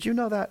 Did you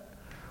know that?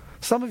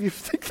 Some of you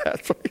think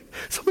that. Right?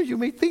 Some of you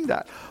may think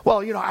that.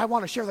 Well, I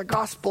want to share the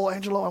gospel,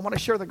 Angelo. I want to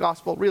share the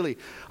gospel. Really?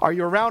 Are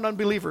you around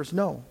unbelievers?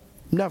 No,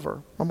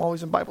 never. I'm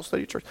always in Bible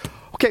study church.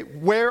 Okay,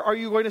 where are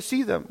you going to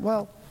see them?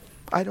 Well,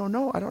 I don't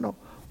know.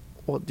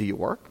 Well, do you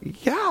work?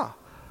 Yeah.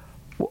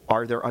 Well,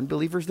 are there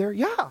unbelievers there?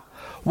 Yeah.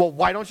 Well,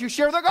 why don't you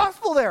share the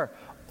gospel there?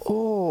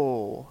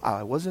 Oh,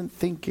 I wasn't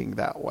thinking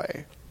that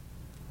way.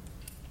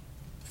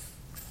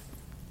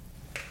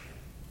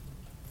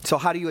 So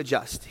how do you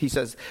adjust? He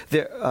says,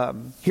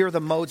 here are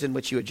the modes in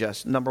which you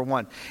adjust. Number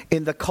one,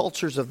 in the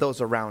cultures of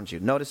those around you.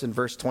 Notice in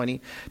verse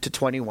 20 to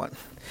 21.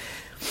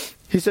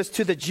 He says,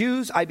 to the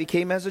Jews I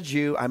became as a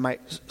Jew,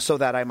 so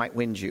that I might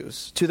win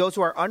Jews. To those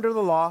who are under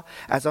the law,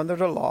 as under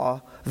the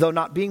law, though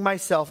not being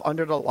myself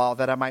under the law,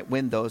 that I might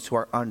win those who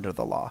are under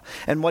the law.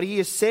 And what he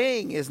is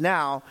saying is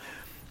now,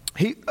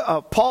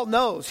 Paul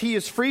knows he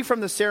is free from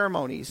the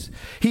ceremonies.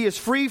 He is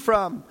free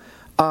from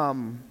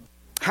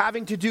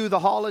having to do the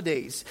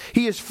holidays.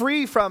 He is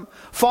free from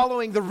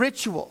following the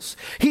rituals.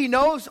 He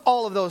knows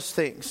all of those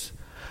things.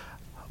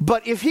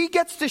 But if he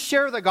gets to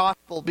share the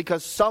gospel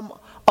because some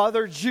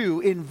other Jew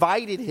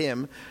invited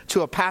him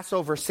to a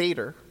Passover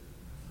Seder,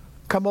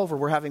 come over,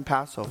 we're having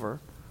Passover.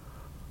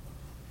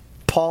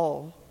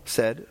 Paul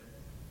said,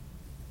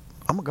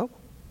 I'm going to go.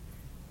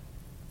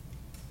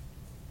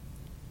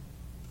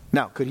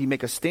 Now, could he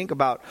make a stink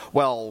about,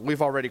 well,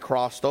 we've already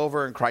crossed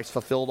over and Christ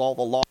fulfilled all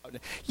the law?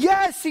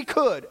 Yes, he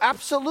could.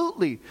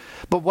 Absolutely.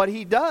 But what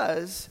he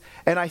does,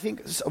 and I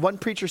think one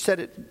preacher said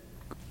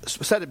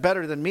it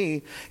better than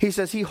me. He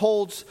says he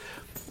holds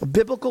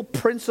biblical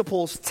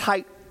principles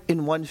tight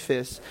in one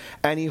fist,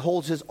 and he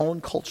holds his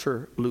own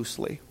culture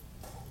loosely.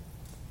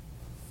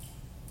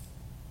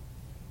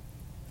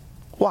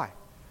 Why?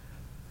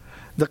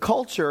 The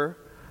culture,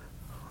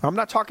 I'm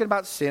not talking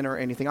about sin or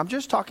anything. I'm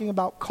just talking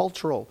about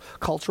cultural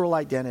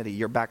identity,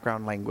 your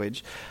background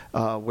language,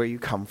 where you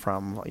come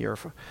from,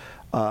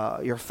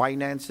 your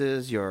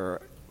finances,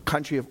 your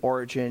country of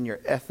origin, your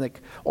ethnic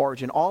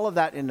origin, all of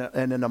that in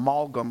an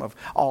amalgam of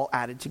all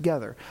added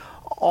together.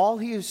 All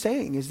he is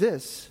saying is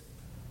this: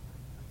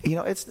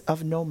 it's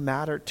of no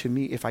matter to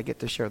me if I get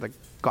to share the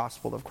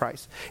gospel of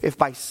Christ. If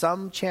by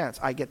some chance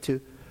I get to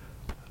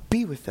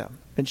be with them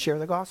and share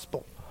the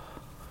gospel.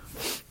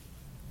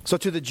 So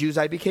to the Jews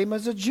I became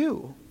as a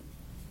Jew.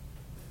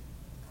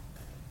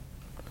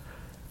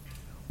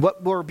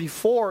 What were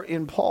before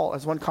in Paul,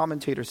 as one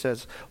commentator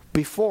says,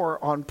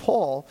 before on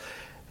Paul,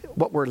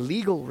 what were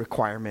legal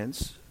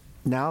requirements,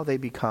 now they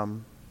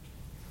become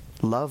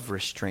love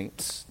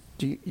restraints.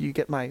 Do you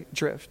get my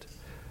drift?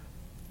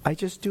 I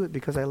just do it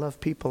because I love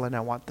people and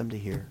I want them to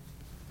hear.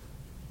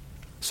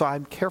 So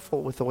I'm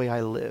careful with the way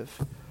I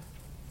live.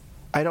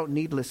 I don't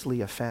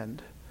needlessly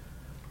offend.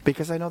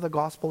 Because I know the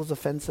gospel is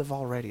offensive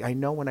already. I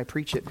know when I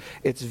preach it,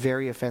 it's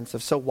very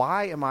offensive. So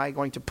why am I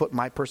going to put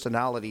my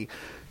personality,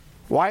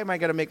 why am I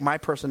going to make my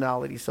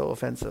personality so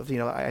offensive?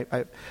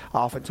 I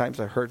oftentimes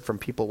I heard from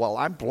people, well,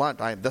 I'm blunt.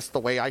 That's the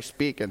way I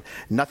speak and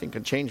nothing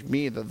can change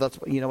me. That's,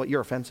 you know what?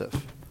 You're offensive.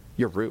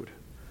 You're rude.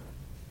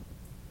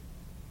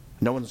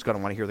 No one's going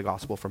to want to hear the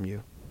gospel from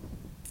you.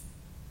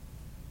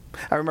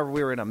 I remember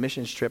we were in a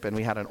missions trip and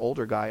we had an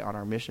older guy on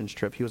our missions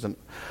trip. He was an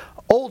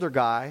older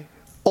guy,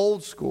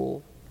 old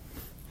school.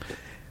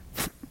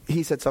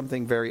 He said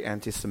something very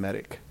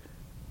anti-Semitic.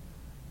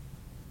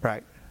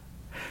 Right?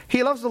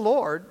 He loves the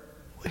Lord.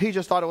 He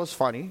just thought it was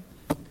funny.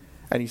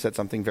 And he said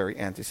something very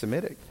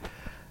anti-Semitic.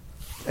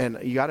 And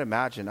you got to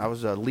imagine, I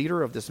was a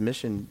leader of this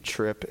mission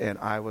trip and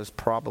I was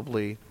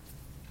probably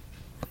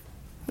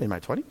in my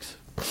 20s.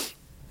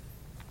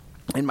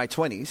 In my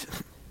 20s.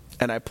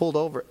 And I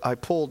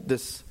pulled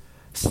this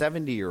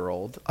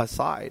 70-year-old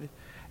aside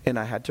and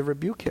I had to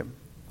rebuke him.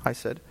 I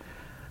said,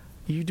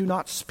 you do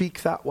not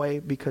speak that way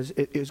because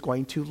it is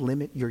going to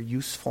limit your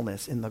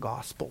usefulness in the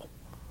gospel.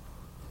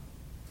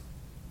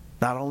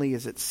 Not only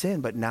is it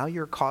sin, but now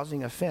you're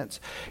causing offense.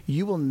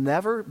 You will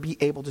never be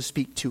able to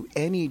speak to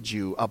any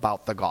Jew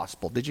about the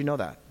gospel. Did you know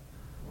that?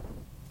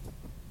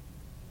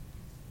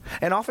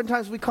 And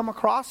oftentimes we come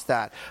across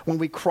that when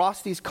we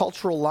cross these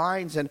cultural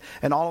lines and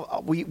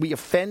we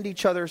offend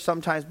each other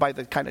sometimes by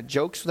the kind of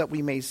jokes that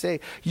we may say.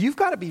 You've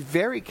got to be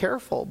very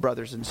careful,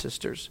 brothers and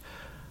sisters.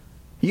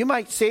 You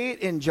might say it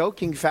in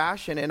joking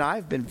fashion, and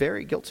I've been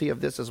very guilty of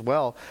this as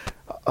well,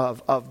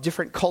 of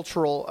different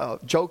cultural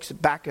jokes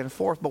back and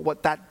forth. But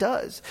what that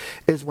does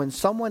is when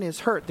someone is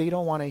hurt, they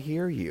don't want to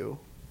hear you.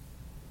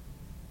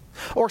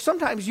 Or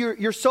sometimes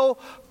you're so...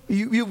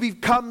 You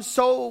become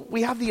so,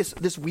 we have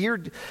this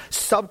weird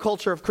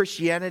subculture of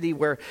Christianity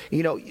where,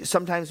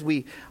 sometimes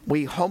we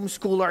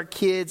homeschool our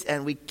kids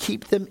and we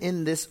keep them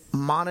in this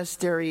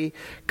monastery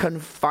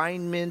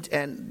confinement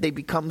and they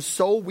become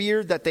so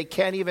weird that they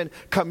can't even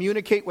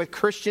communicate with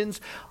Christians.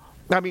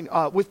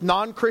 With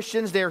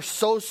non-Christians, they're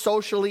so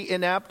socially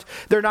inept.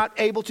 They're not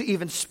able to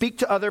even speak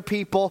to other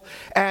people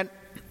and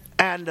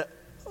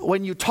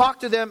when you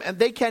talk to them and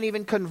they can't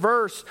even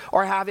converse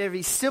or have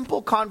any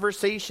simple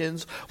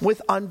conversations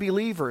with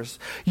unbelievers.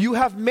 You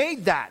have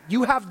made that.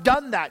 You have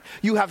done that.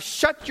 You have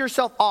shut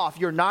yourself off.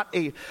 You're not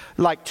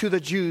like to the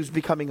Jews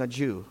becoming a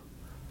Jew.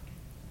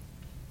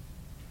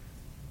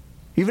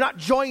 You've not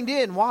joined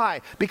in.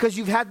 Why? Because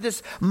you've had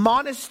this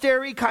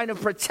monastery kind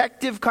of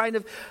protective kind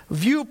of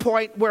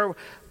viewpoint where,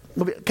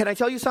 can I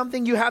tell you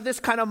something? You have this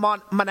kind of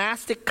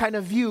monastic kind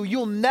of view.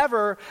 You'll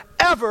never,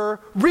 ever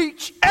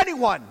reach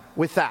anyone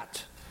with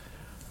that.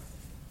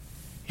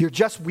 You're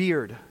just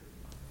weird.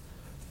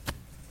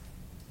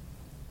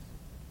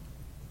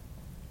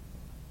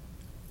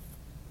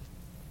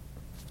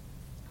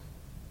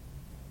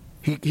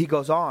 He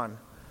goes on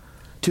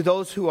to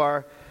those who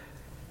are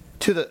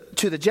to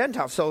the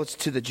Gentiles. So it's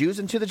to the Jews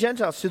and to the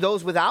Gentiles. To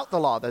those without the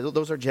law,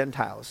 those are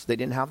Gentiles. They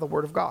didn't have the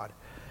word of God.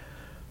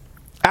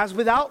 As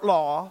without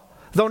law,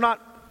 though not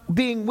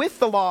being with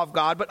the law of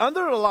God, but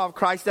under the law of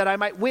Christ, that I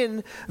might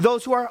win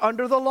those who are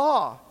under the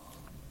law.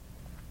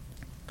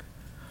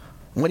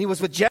 When he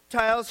was with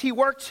Gentiles, he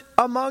worked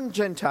among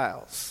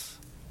Gentiles.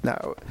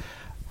 Now,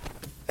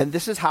 and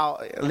this is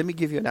how, let me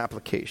give you an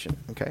application,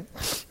 okay?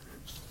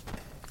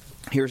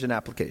 Here's an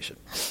application.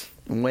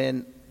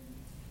 We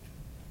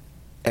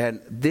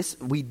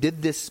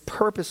did this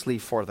purposely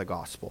for the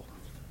gospel,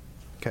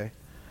 okay?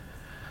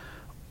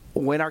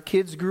 When our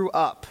kids grew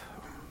up,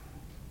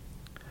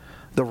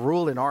 the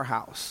rule in our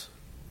house,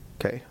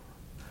 okay,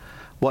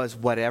 was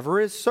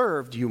whatever is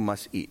served, you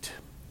must eat.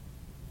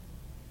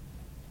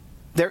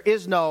 There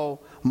is no,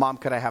 Mom,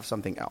 could I have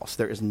something else?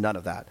 There is none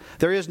of that.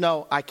 There is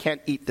no, I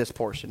can't eat this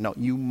portion. No,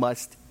 you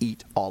must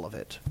eat all of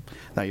it.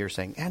 Now you're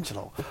saying,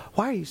 Angelo,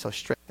 why are you so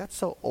strict? That's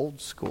so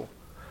old school.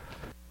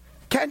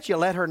 Can't you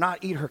let her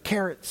not eat her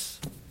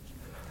carrots?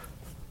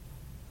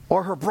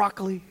 Or her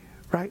broccoli?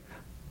 right?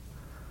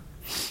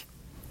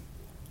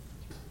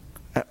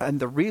 And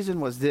the reason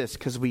was this,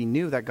 because we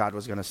knew that God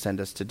was going to send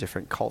us to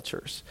different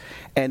cultures.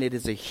 And it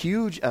is a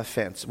huge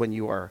offense when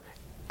you are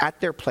at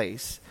their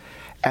place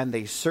and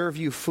they serve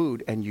you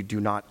food and you do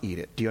not eat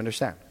it. Do you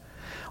understand?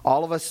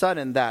 All of a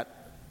sudden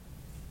that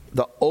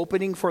the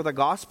opening for the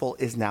gospel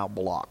is now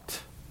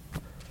blocked.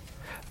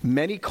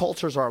 Many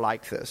cultures are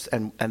like this.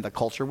 And the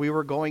culture we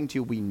were going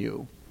to, we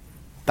knew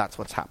that's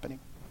what's happening.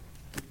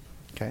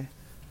 Okay?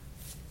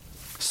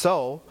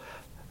 So,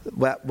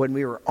 when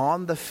we were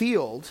on the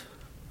field,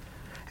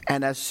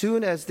 and as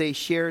soon as they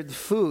shared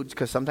food,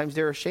 because sometimes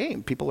they're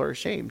ashamed, people are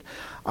ashamed.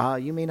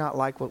 You may not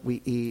like what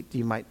we eat.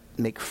 You might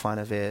make fun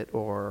of it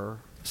or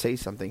say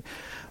something.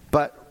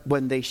 But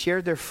when they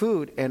shared their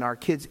food and our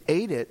kids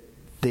ate it,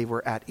 they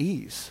were at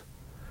ease.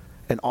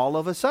 And all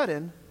of a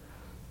sudden,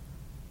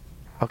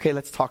 okay,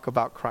 let's talk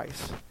about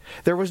Christ.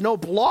 There was no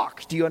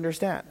block, do you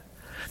understand?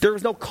 There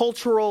was no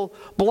cultural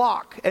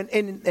block. And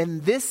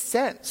in this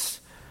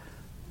sense,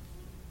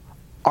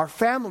 our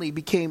family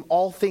became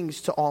all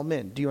things to all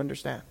men. Do you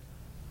understand?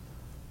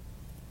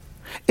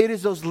 It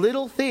is those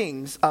little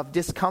things of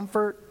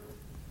discomfort,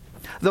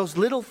 those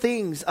little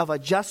things of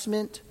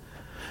adjustment,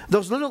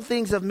 those little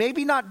things of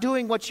maybe not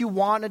doing what you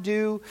want to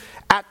do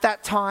at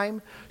that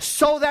time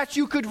so that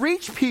you could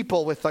reach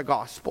people with the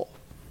gospel.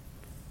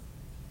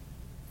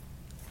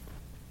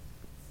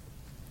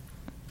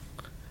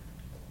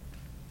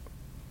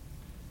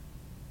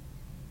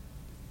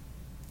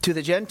 To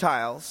the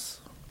Gentiles,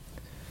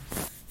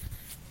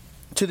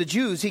 to the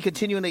Jews, he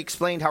continually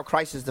explained how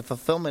Christ is the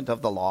fulfillment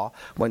of the law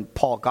when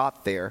Paul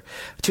got there.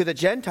 To the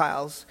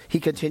Gentiles, he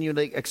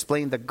continually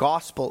explained the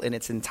gospel in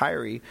its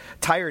entirety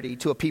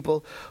to a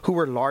people who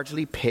were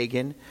largely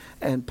pagan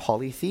and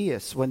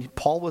polytheists. When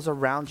Paul was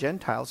around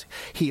Gentiles,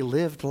 he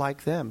lived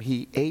like them.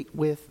 He ate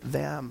with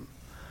them.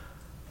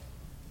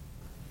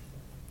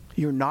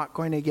 You're not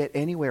going to get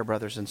anywhere,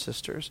 brothers and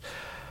sisters,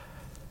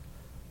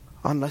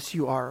 unless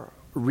you are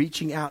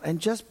reaching out and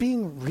just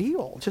being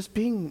real, just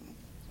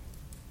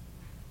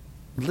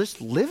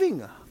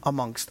living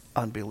amongst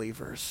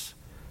unbelievers.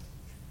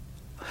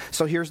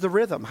 So here's the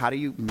rhythm. How do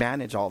you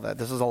manage all that?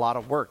 This is a lot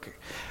of work.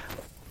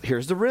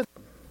 Here's the rhythm.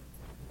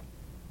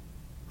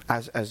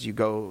 As you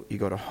go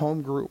to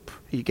home group,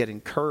 you get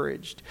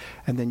encouraged,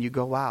 and then you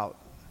go out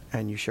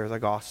and you share the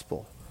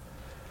gospel.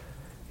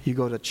 You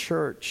go to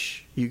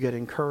church, you get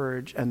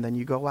encouraged, and then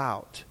you go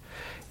out,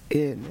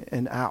 in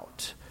and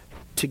out,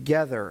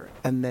 together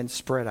and then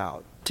spread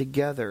out.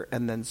 Together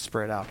and then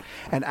spread out.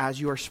 And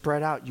as you are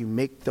spread out, you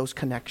make those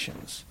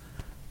connections.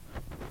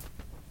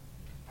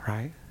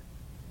 Right?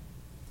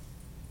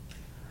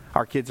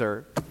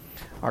 We're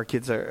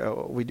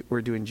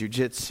doing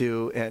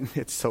jiu-jitsu, and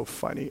it's so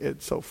funny.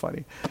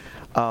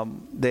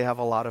 They have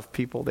a lot of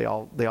people. They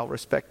all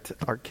respect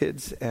our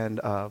kids and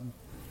on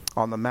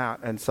the mat.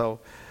 And so,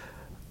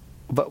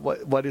 but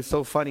what is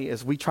so funny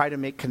is we try to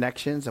make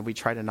connections and we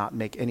try to not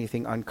make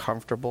anything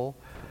uncomfortable,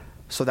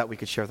 so that we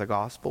could share the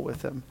gospel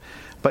with them.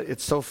 But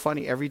it's so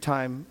funny, every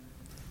time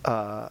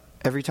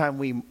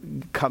we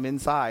come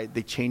inside,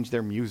 they change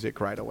their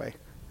music right away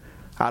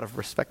out of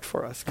respect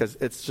for us, because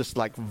it's just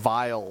like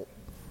vile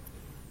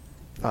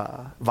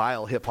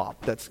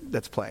hip-hop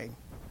that's playing.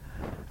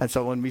 And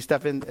so when we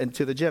step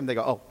into the gym, they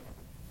go, oh,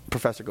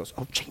 professor goes,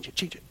 oh, change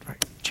it,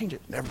 right? Change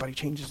it. And everybody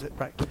changes it,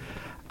 right?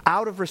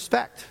 Out of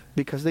respect,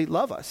 because they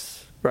love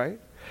us, right?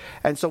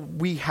 And so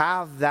we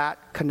have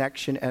that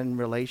connection and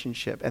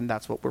relationship, and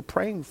that's what we're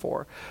praying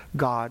for.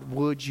 God,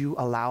 would you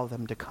allow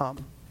them to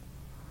come?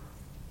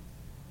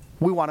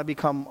 We want to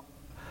become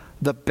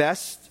the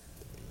best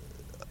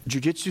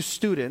jiu-jitsu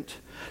student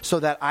so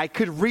that I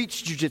could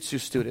reach jiu-jitsu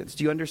students.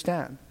 Do you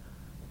understand?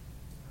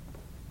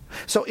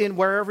 So in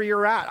wherever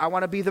you're at, I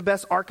want to be the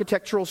best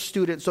architectural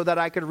student so that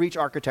I could reach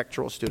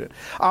architectural student.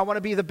 I want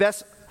to be the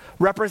best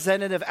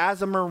representative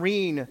as a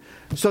Marine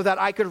so that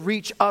I could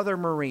reach other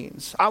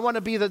Marines. I want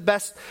to be the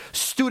best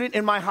student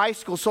in my high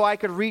school so I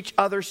could reach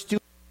other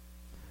students.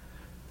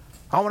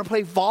 I want to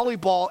play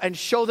volleyball and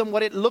show them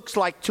what it looks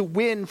like to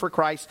win for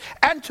Christ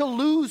and to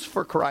lose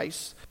for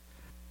Christ.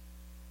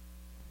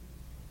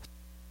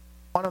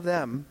 One of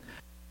them,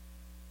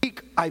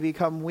 weak I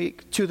become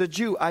weak. To the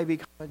Jew I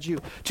become a Jew.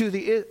 To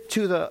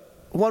the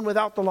one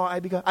without the law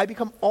I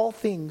become all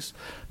things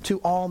to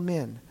all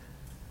men.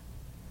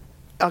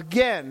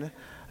 Again,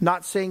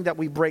 not saying that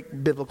we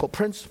break biblical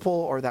principle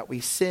or that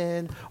we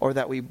sin or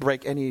that we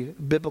break any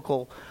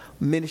biblical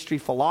ministry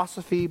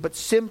philosophy, but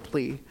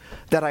simply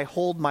that I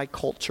hold my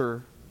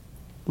culture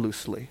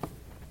loosely.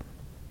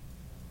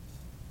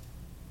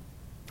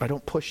 I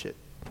don't push it.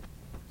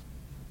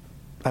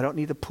 I don't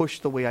need to push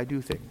the way I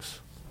do things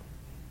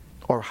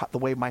or the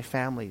way my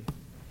family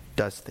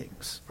does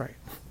things, right?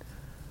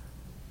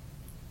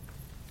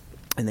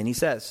 And then he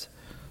says,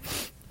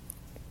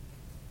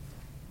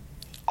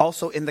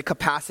 also in the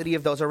capacity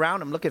of those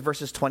around him. Look at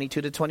verses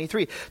 22 to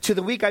 23. To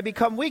the weak I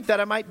become weak,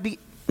 that I might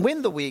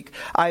win the weak.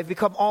 I have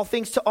become all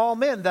things to all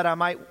men, that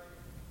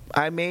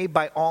I may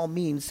by all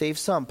means save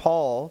some.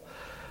 Paul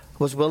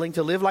was willing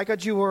to live like a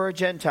Jew or a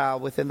Gentile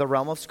within the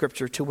realm of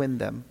Scripture to win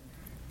them.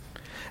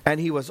 And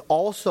he was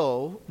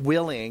also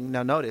willing,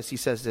 now notice he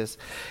says this,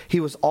 he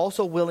was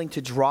also willing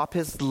to drop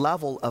his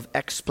level of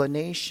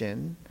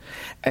explanation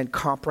and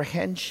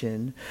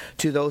comprehension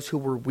to those who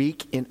were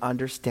weak in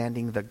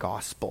understanding the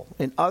gospel.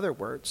 In other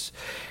words,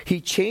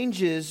 he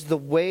changes the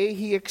way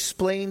he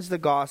explains the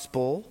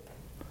gospel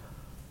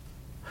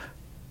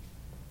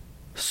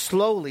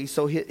slowly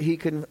so he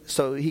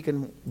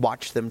can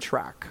watch them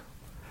track.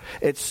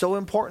 It's so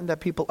important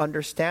that people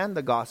understand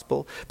the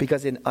gospel,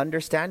 because in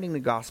understanding the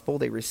gospel,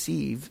 they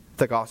receive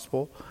the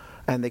gospel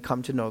and they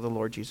come to know the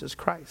Lord Jesus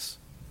Christ.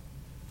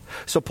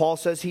 So Paul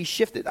says he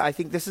shifted. I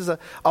think this is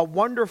a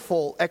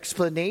wonderful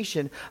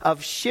explanation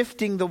of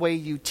shifting the way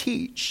you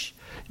teach,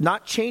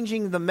 not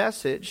changing the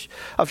message,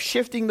 of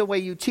shifting the way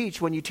you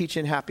teach when you teach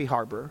in Happy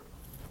Harbor.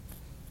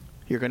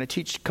 You're going to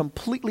teach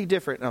completely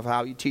different of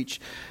how you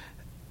teach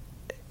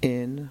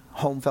in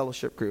home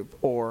fellowship group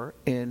or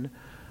in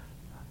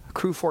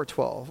Crew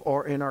 412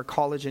 or in our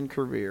college and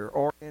career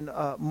or in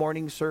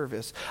morning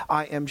service.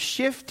 I am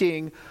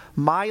shifting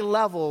my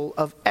level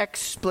of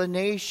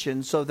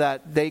explanation so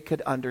that they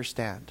could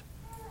understand.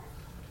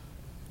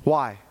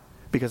 Why?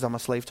 Because I'm a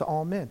slave to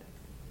all men.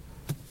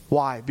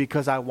 Why?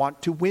 Because I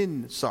want to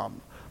win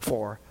some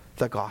for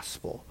the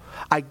gospel.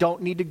 I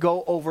don't need to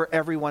go over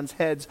everyone's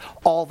heads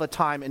all the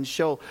time and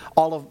show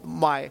all of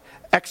my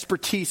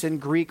expertise in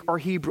Greek or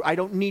Hebrew. I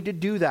don't need to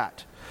do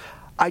that.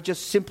 I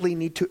just simply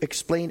need to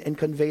explain and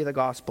convey the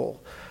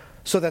gospel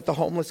so that the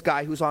homeless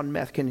guy who's on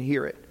meth can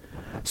hear it,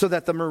 so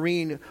that the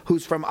Marine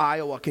who's from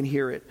Iowa can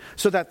hear it,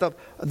 so that the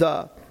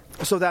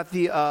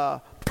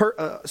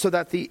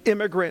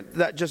immigrant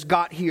that just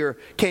got here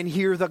can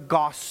hear the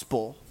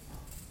gospel.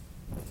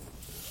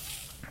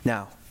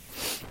 Now,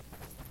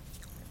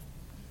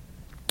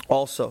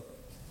 also,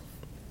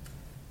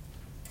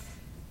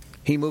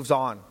 he moves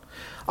on.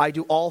 I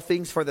do all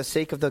things for the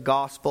sake of the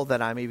gospel,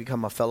 that I may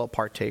become a fellow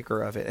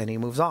partaker of it. And he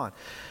moves on.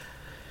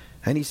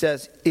 And he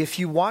says, if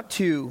you want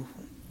to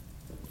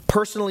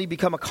personally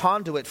become a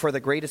conduit for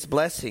the greatest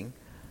blessing,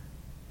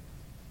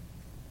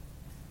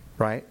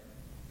 right?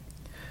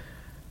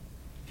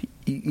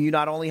 You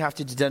not only have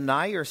to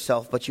deny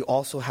yourself, but you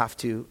also have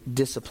to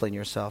discipline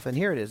yourself. And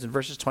here it is in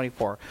verses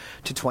 24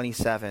 to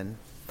 27.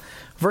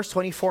 Verse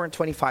 24 and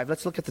 25.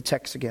 Let's look at the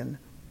text again.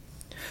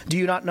 Do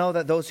you not know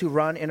that those who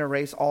run in a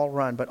race all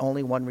run, but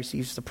only one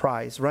receives the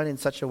prize? Run in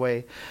such a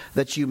way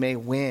that you may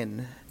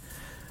win.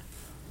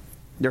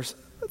 There's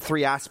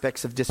 3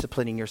 aspects of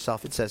disciplining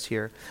yourself, it says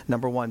here.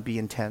 Number 1, be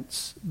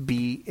intense.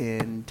 Be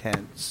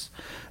intense.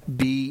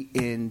 Be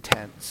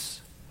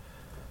intense.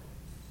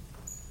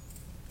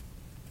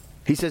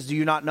 He says, do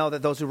you not know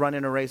that those who run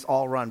in a race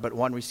all run, but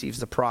one receives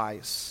the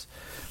prize?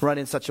 Run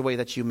in such a way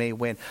that you may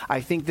win. I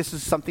think this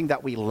is something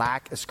that we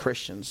lack as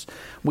Christians.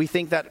 We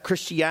think that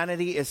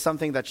Christianity is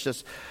something that's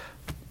just,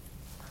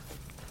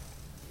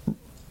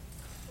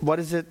 what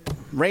is it?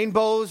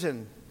 Rainbows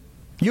and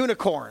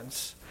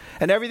unicorns.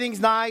 And everything's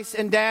nice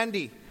and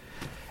dandy.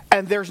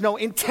 And there's no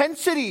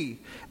intensity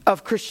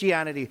of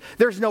Christianity.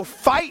 There's no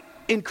fight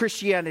in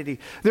Christianity.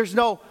 There's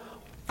no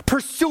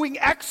pursuing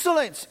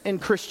excellence in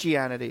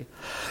Christianity.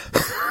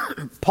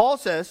 Paul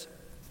says,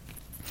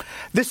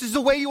 this is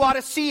the way you ought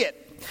to see it.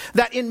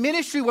 That in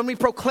ministry, when we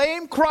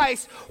proclaim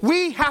Christ,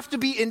 we have to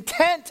be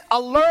intent,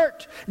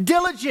 alert,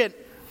 diligent,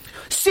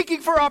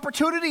 seeking for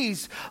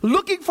opportunities,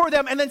 looking for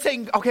them, and then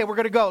saying, okay, we're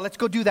going to go. Let's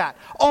go do that.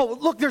 Oh,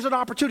 look, there's an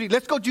opportunity.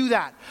 Let's go do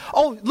that.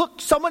 Oh, look,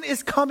 someone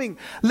is coming.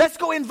 Let's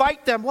go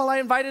invite them. Well, I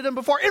invited them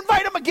before.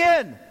 Invite them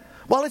again.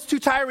 Well, it's too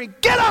tiring.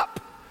 Get up.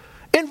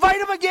 Invite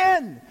them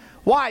again.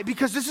 Why?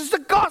 Because this is the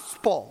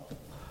gospel.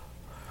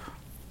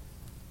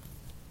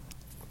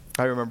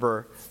 I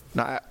remember,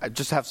 now I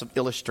just have some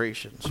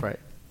illustrations, right?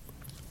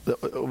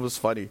 It was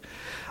funny.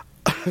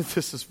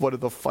 This is one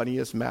of the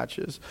funniest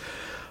matches.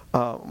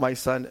 My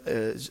son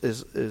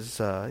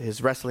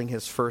is wrestling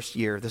his first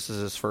year. This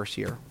is his first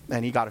year,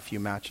 and he got a few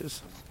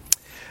matches.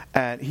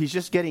 And he's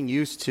just getting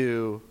used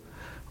to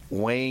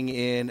weighing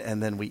in,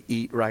 and then we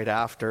eat right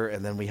after,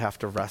 and then we have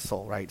to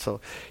wrestle, right?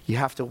 So you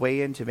have to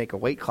weigh in to make a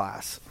weight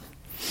class.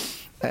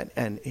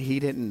 And he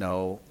didn't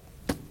know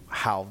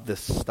how this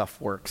stuff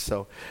works.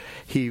 So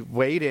he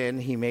weighed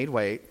in, he made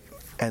weight,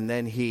 and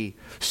then he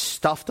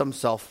stuffed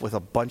himself with a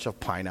bunch of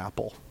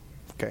pineapple.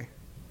 Okay.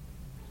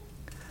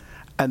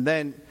 And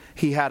then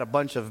he had a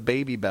bunch of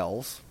Baby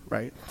Bells,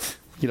 right?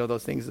 You know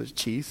those things, there's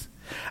cheese.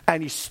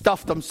 And he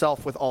stuffed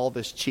himself with all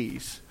this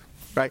cheese,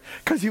 right?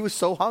 Because he was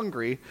so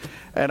hungry.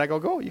 And I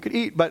go, you could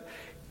eat. But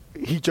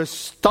he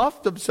just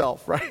stuffed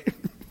himself, right?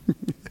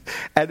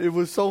 And it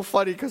was so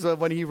funny because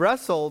when he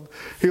wrestled,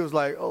 he was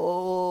like,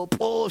 oh.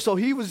 So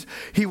he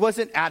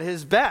wasn't at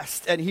his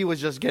best, and he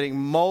was just getting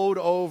mowed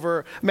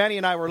over. Manny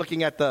and I were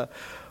looking at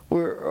we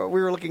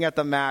were looking at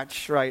the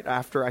match right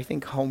after, I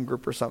think, home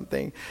group or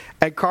something.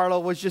 And Carlo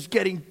was just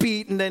getting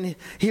beat, and then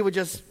he would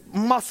just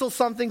muscle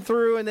something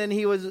through, and then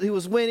he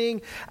was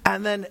winning,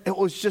 and then it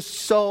was just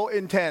so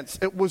intense.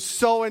 It was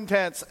so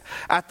intense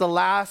at the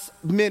last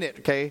minute,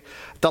 okay?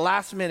 The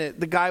last minute,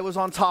 the guy was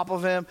on top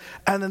of him,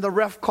 and then the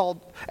ref called,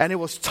 and it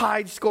was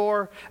tied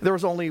score. There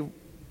was only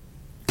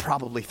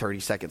probably 30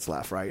 seconds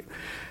left, right?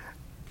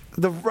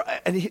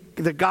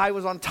 The guy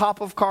was on top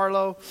of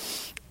Carlo,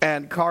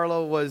 and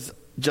Carlo was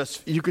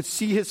just, you could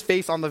see his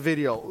face on the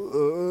video,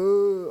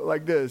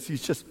 like this.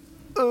 He's just,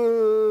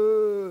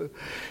 and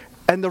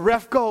the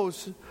ref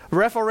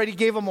already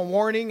gave him a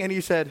warning, and he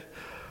said,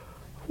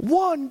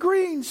 1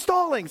 green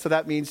stalling. So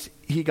that means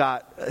he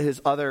got his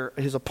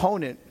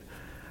opponent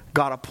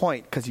got a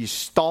point because he's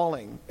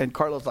stalling, and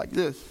Carlo's like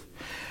this,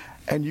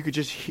 and you could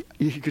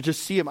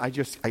just see him. I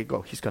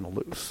go, he's gonna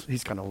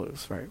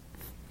lose, right?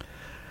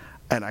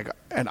 And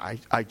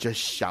I just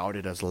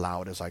shouted as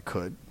loud as I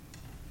could,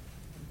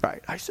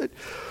 right? I said,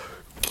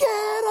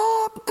 "Get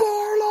up,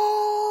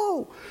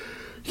 Carlo!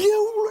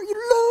 You're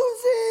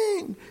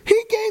losing.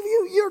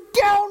 You're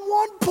down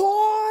 1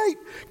 point.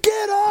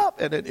 Get up!"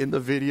 And then in the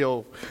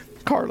video,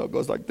 Carlo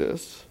goes like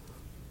this.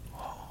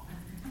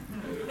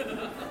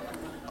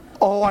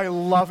 Oh, I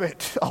love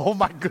it. Oh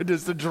my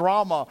goodness, the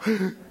drama.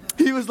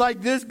 He was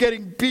like this,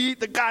 getting beat.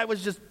 The guy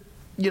was just,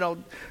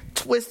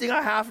 twisting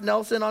a half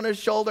Nelson on his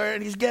shoulder,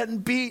 and he's getting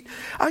beat.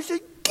 I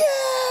said,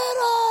 "Get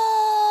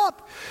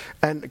up!"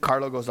 And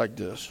Carlo goes like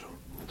this.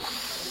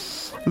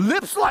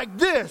 Lips like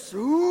this.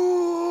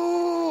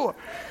 Ooh.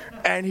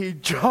 And he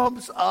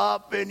jumps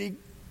up, and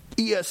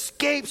he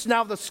escapes.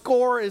 Now the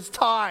score is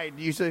tied,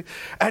 you see.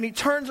 And he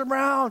turns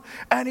around,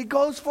 and he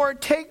goes for a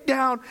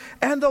takedown.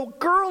 And the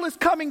girl is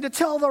coming to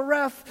tell the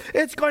ref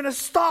it's going to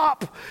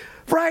stop,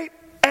 right?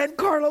 And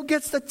Carlo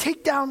gets the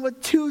takedown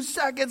with 2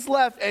 seconds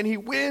left, and he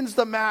wins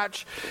the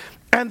match.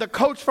 And the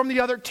coach from the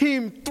other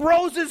team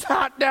throws his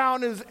hat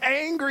down, is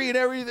angry and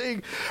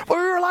everything. But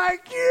we were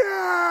like,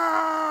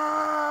 yeah!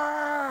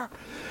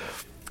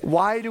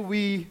 Why do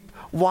we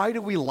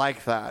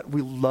like that?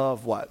 We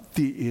love what?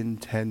 The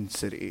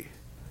intensity,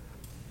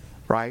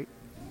 right?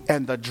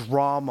 And the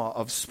drama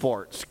of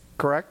sports,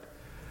 correct?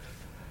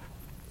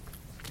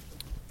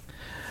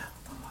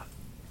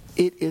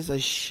 It is a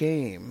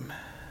shame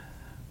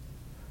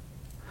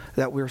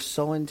that we're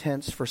so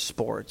intense for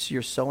sports.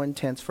 You're so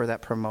intense for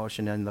that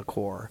promotion in the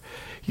Corps.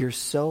 You're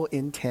so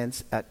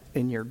intense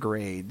in your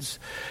grades.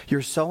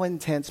 You're so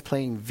intense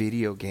playing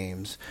video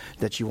games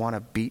that you want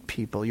to beat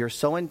people. You're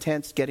so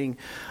intense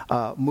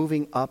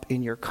moving up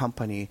in your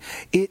company.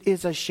 It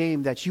is a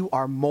shame that you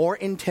are more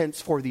intense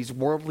for these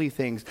worldly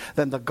things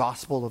than the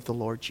gospel of the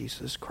Lord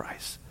Jesus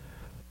Christ.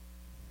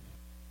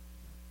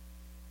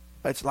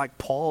 It's like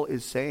Paul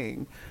is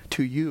saying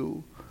to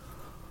you,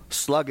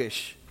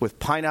 sluggish with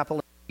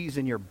pineapple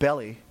in your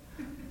belly,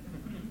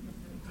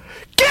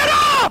 get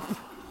up!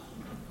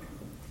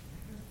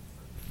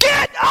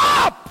 Get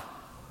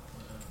up!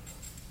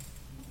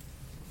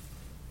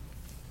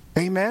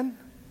 Amen?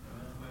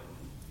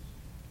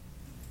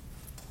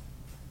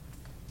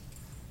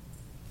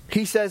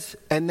 He says,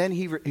 and then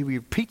he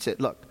repeats it.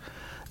 Look,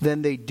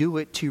 then they do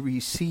it to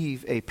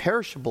receive a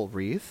perishable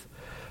wreath,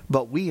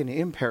 but we an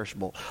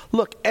imperishable.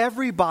 Look,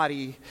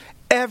 everybody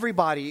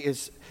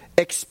is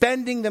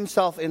expending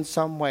themselves in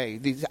some way.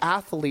 These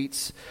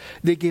athletes,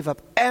 they give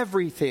up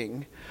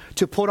everything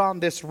to put on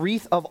this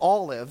wreath of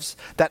olives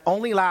that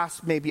only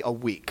lasts maybe a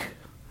week.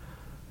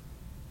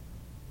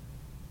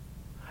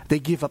 They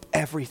give up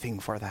everything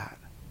for that.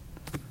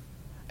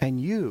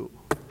 And you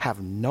have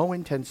no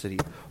intensity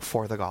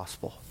for the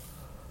gospel.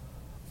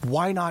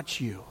 Why not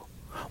you?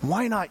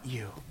 Why not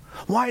you?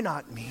 Why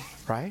not me?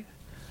 Right?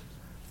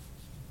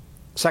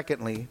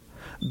 Secondly,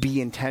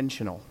 be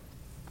intentional.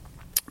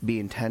 Be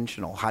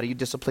intentional. How do you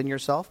discipline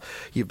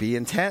yourself? You be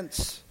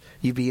intense.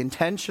 You be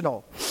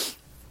intentional.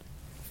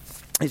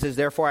 He says,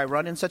 therefore I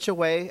run in such a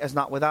way as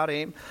not without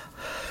aim.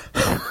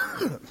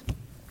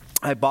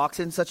 I box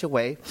in such a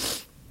way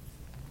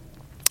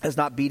as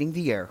not beating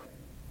the air.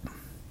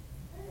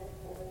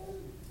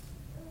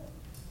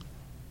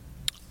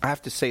 I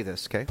have to say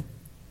this, okay?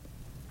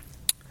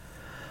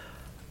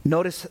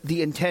 Notice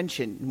the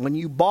intention. When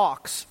you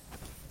box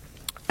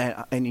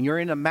and you're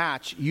in a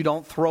match, you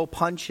don't throw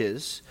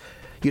punches.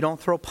 You don't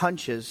throw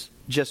punches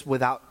just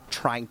without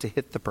trying to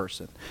hit the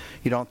person.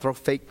 You don't throw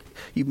fake.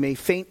 You may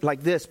feint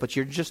like this, but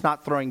you're just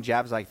not throwing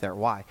jabs like that.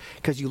 Why?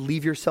 Because you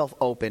leave yourself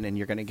open and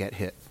you're going to get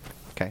hit.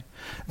 Okay?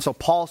 And so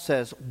Paul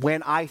says,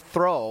 when I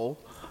throw,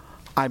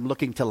 I'm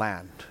looking to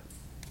land.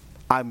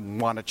 I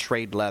want to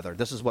trade leather.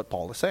 This is what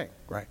Paul is saying,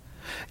 right?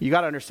 You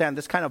got to understand,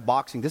 this kind of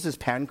boxing, this is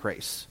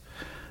pancrase.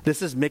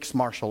 This is mixed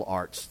martial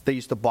arts. They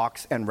used to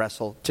box and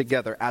wrestle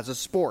together as a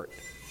sport.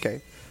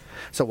 Okay?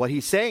 So what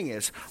he's saying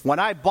is, when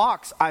I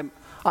box, I'm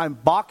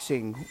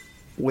boxing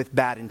with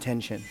bad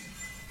intention.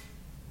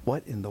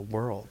 What in the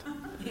world?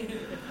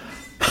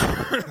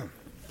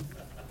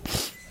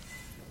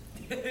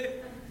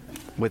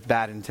 With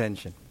bad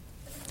intention.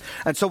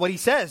 And so what he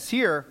says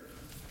here,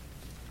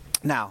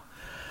 now,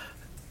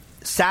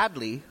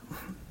 sadly,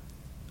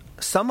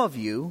 some of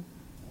you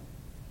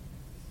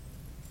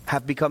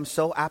have become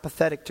so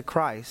apathetic to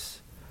Christ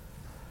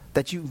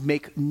that you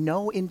make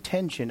no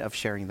intention of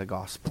sharing the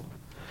gospel.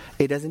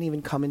 It doesn't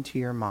even come into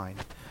your mind.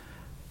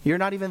 You're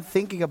not even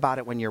thinking about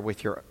it when you're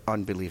with your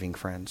unbelieving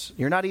friends.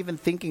 You're not even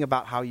thinking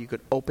about how you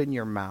could open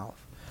your mouth.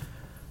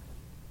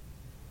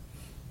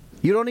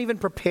 You don't even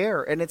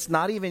prepare, and it's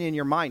not even in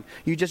your mind.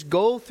 You just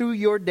go through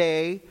your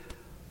day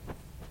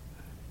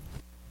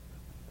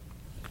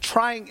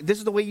trying. This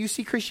is the way you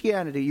see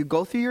Christianity. You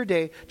go through your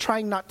day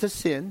trying not to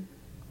sin,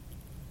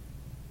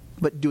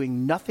 but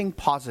doing nothing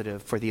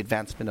positive for the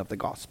advancement of the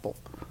gospel.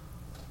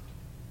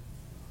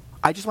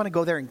 I just want to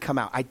go there and come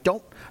out. I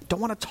don't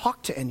want to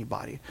talk to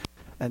anybody.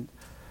 And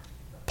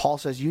Paul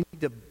says you need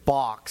to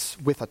box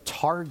with a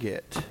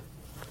target.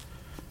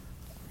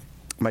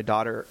 My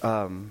daughter,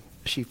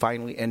 she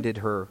finally ended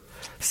her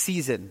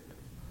season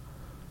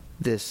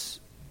this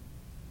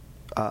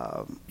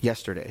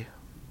yesterday.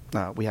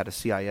 We had a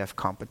CIF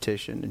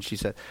competition, and she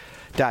said,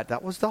 "Dad,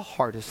 that was the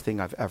hardest thing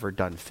I've ever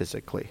done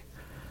physically."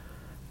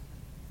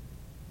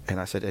 And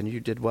I said, "And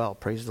you did well.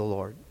 Praise the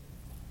Lord.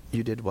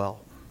 You did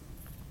well."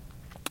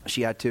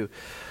 She had to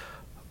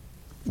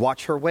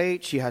watch her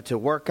weight. She had to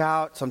work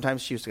out.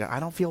 Sometimes she used to go, "I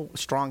don't feel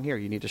strong here.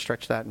 You need to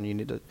stretch that." And you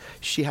need to.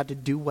 She had to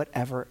do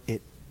whatever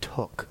it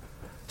took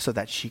so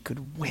that she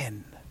could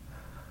win.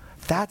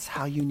 That's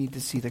how you need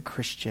to see the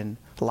Christian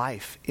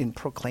life in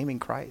proclaiming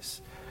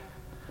Christ.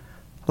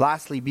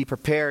 Lastly, be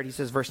prepared. He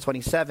says, verse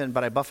 27,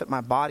 "But I buffet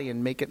my body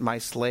and make it my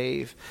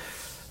slave,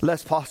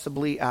 lest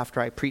possibly after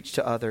I preach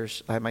to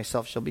others, I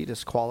myself shall be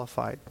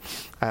disqualified."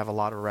 I have a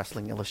lot of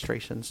wrestling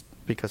illustrations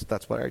because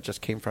that's what I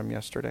just came from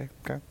yesterday.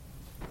 Okay,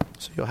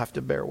 so you'll have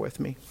to bear with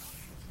me.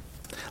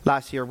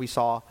 Last year we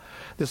saw,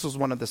 this was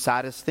one of the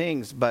saddest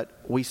things,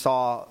 but we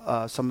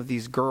saw some of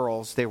these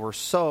girls. They were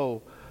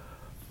so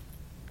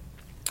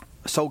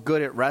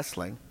good at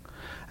wrestling,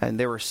 and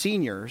they were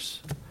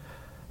seniors,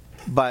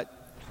 but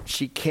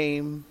she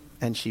came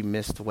and she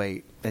missed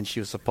weight, and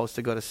she was supposed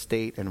to go to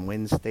state and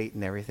win state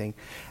and everything,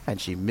 and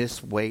she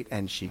missed weight,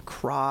 and she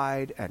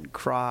cried and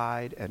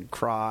cried and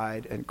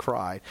cried and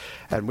cried,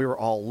 and we were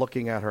all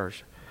looking at her.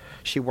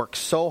 She worked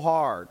so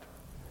hard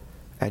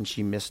and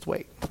she missed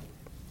weight.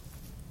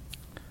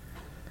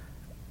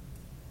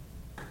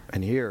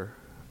 And here,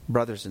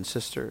 brothers and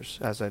sisters,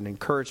 as an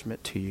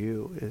encouragement to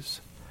you is,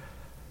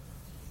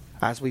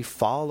 as we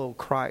follow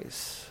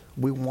Christ,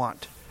 we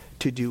want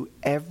to do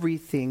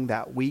everything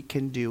that we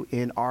can do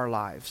in our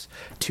lives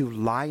to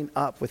line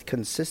up with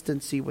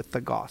consistency with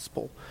the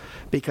gospel.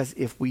 Because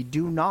if we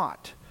do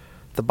not,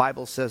 the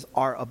Bible says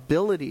our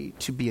ability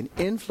to be an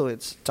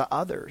influence to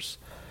others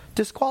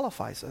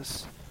disqualifies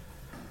us.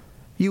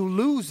 You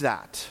lose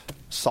that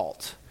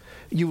salt.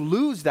 You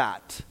lose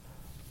that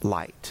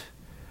light.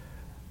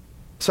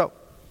 So,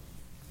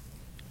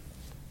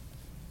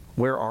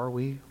 where are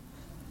we?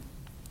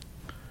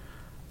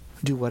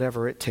 Do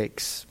whatever it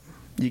takes.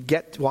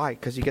 Why?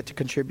 Because you get to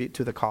contribute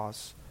to the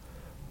cause.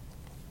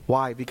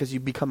 Why? Because you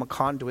become a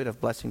conduit of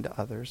blessing to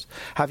others.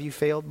 Have you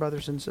failed,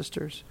 brothers and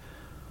sisters?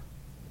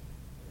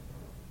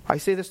 I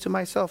say this to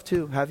myself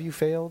too. Have you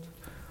failed?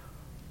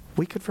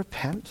 We could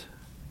repent.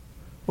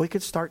 We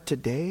could start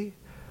today.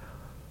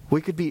 We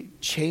could be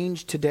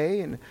changed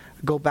today and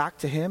go back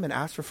to Him and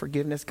ask for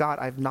forgiveness. God,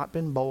 I've not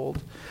been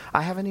bold.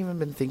 I haven't even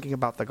been thinking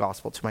about the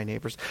gospel to my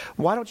neighbors.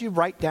 Why don't you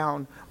write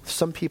down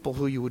some people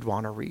who you would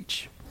want to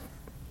reach?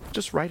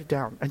 Just write it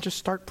down and just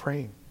start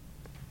praying.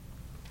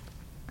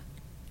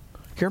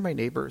 Here are my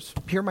neighbors.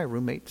 Here are my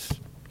roommates.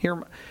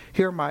 Here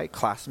are my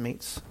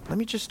classmates. Let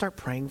me just start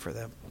praying for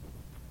them.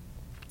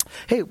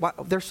 Hey,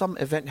 there's some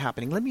event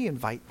happening. Let me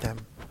invite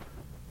them.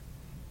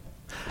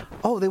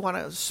 Oh, they want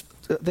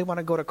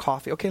to go to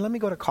coffee. Okay, let me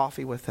go to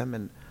coffee with them,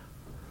 and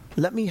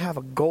let me have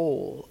a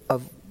goal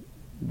of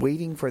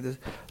waiting for this,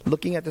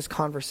 looking at this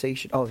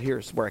conversation. Oh,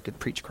 here's where I could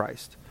preach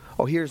Christ.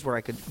 Oh, here's where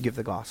I could give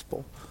the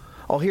gospel.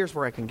 Oh, here's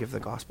where I can give the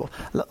gospel.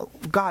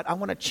 God, I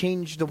want to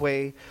change the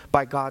way,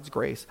 by God's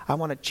grace, I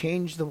want to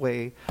change the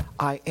way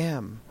I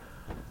am.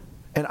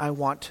 And I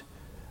want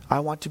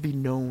to be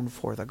known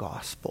for the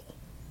gospel.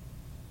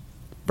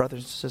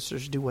 Brothers and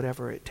sisters, do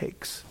whatever it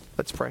takes.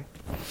 Let's pray.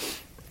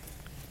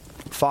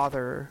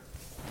 Father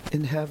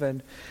in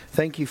heaven,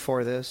 thank you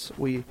for this.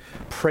 We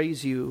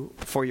praise you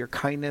for your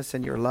kindness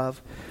and your love.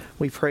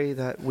 We pray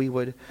that we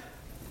would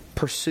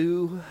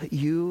pursue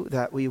you,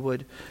 that we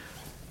would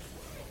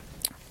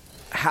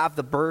have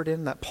the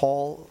burden that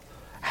Paul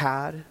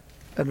had,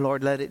 and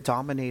Lord, let it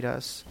dominate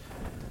us.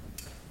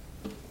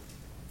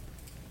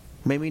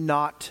 May we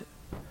not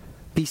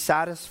be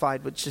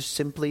satisfied with just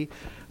simply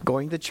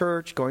going to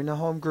church, going to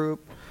home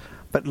group,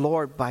 but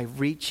Lord, by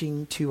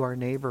reaching to our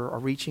neighbor or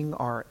reaching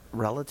our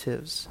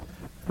relatives,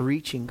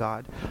 reaching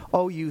God.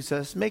 Oh, use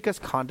us. Make us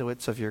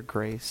conduits of your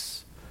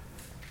grace.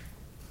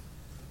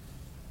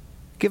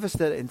 Give us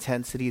the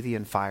intensity, the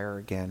fire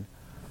again.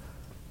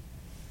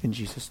 In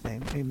Jesus'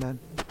 name, amen.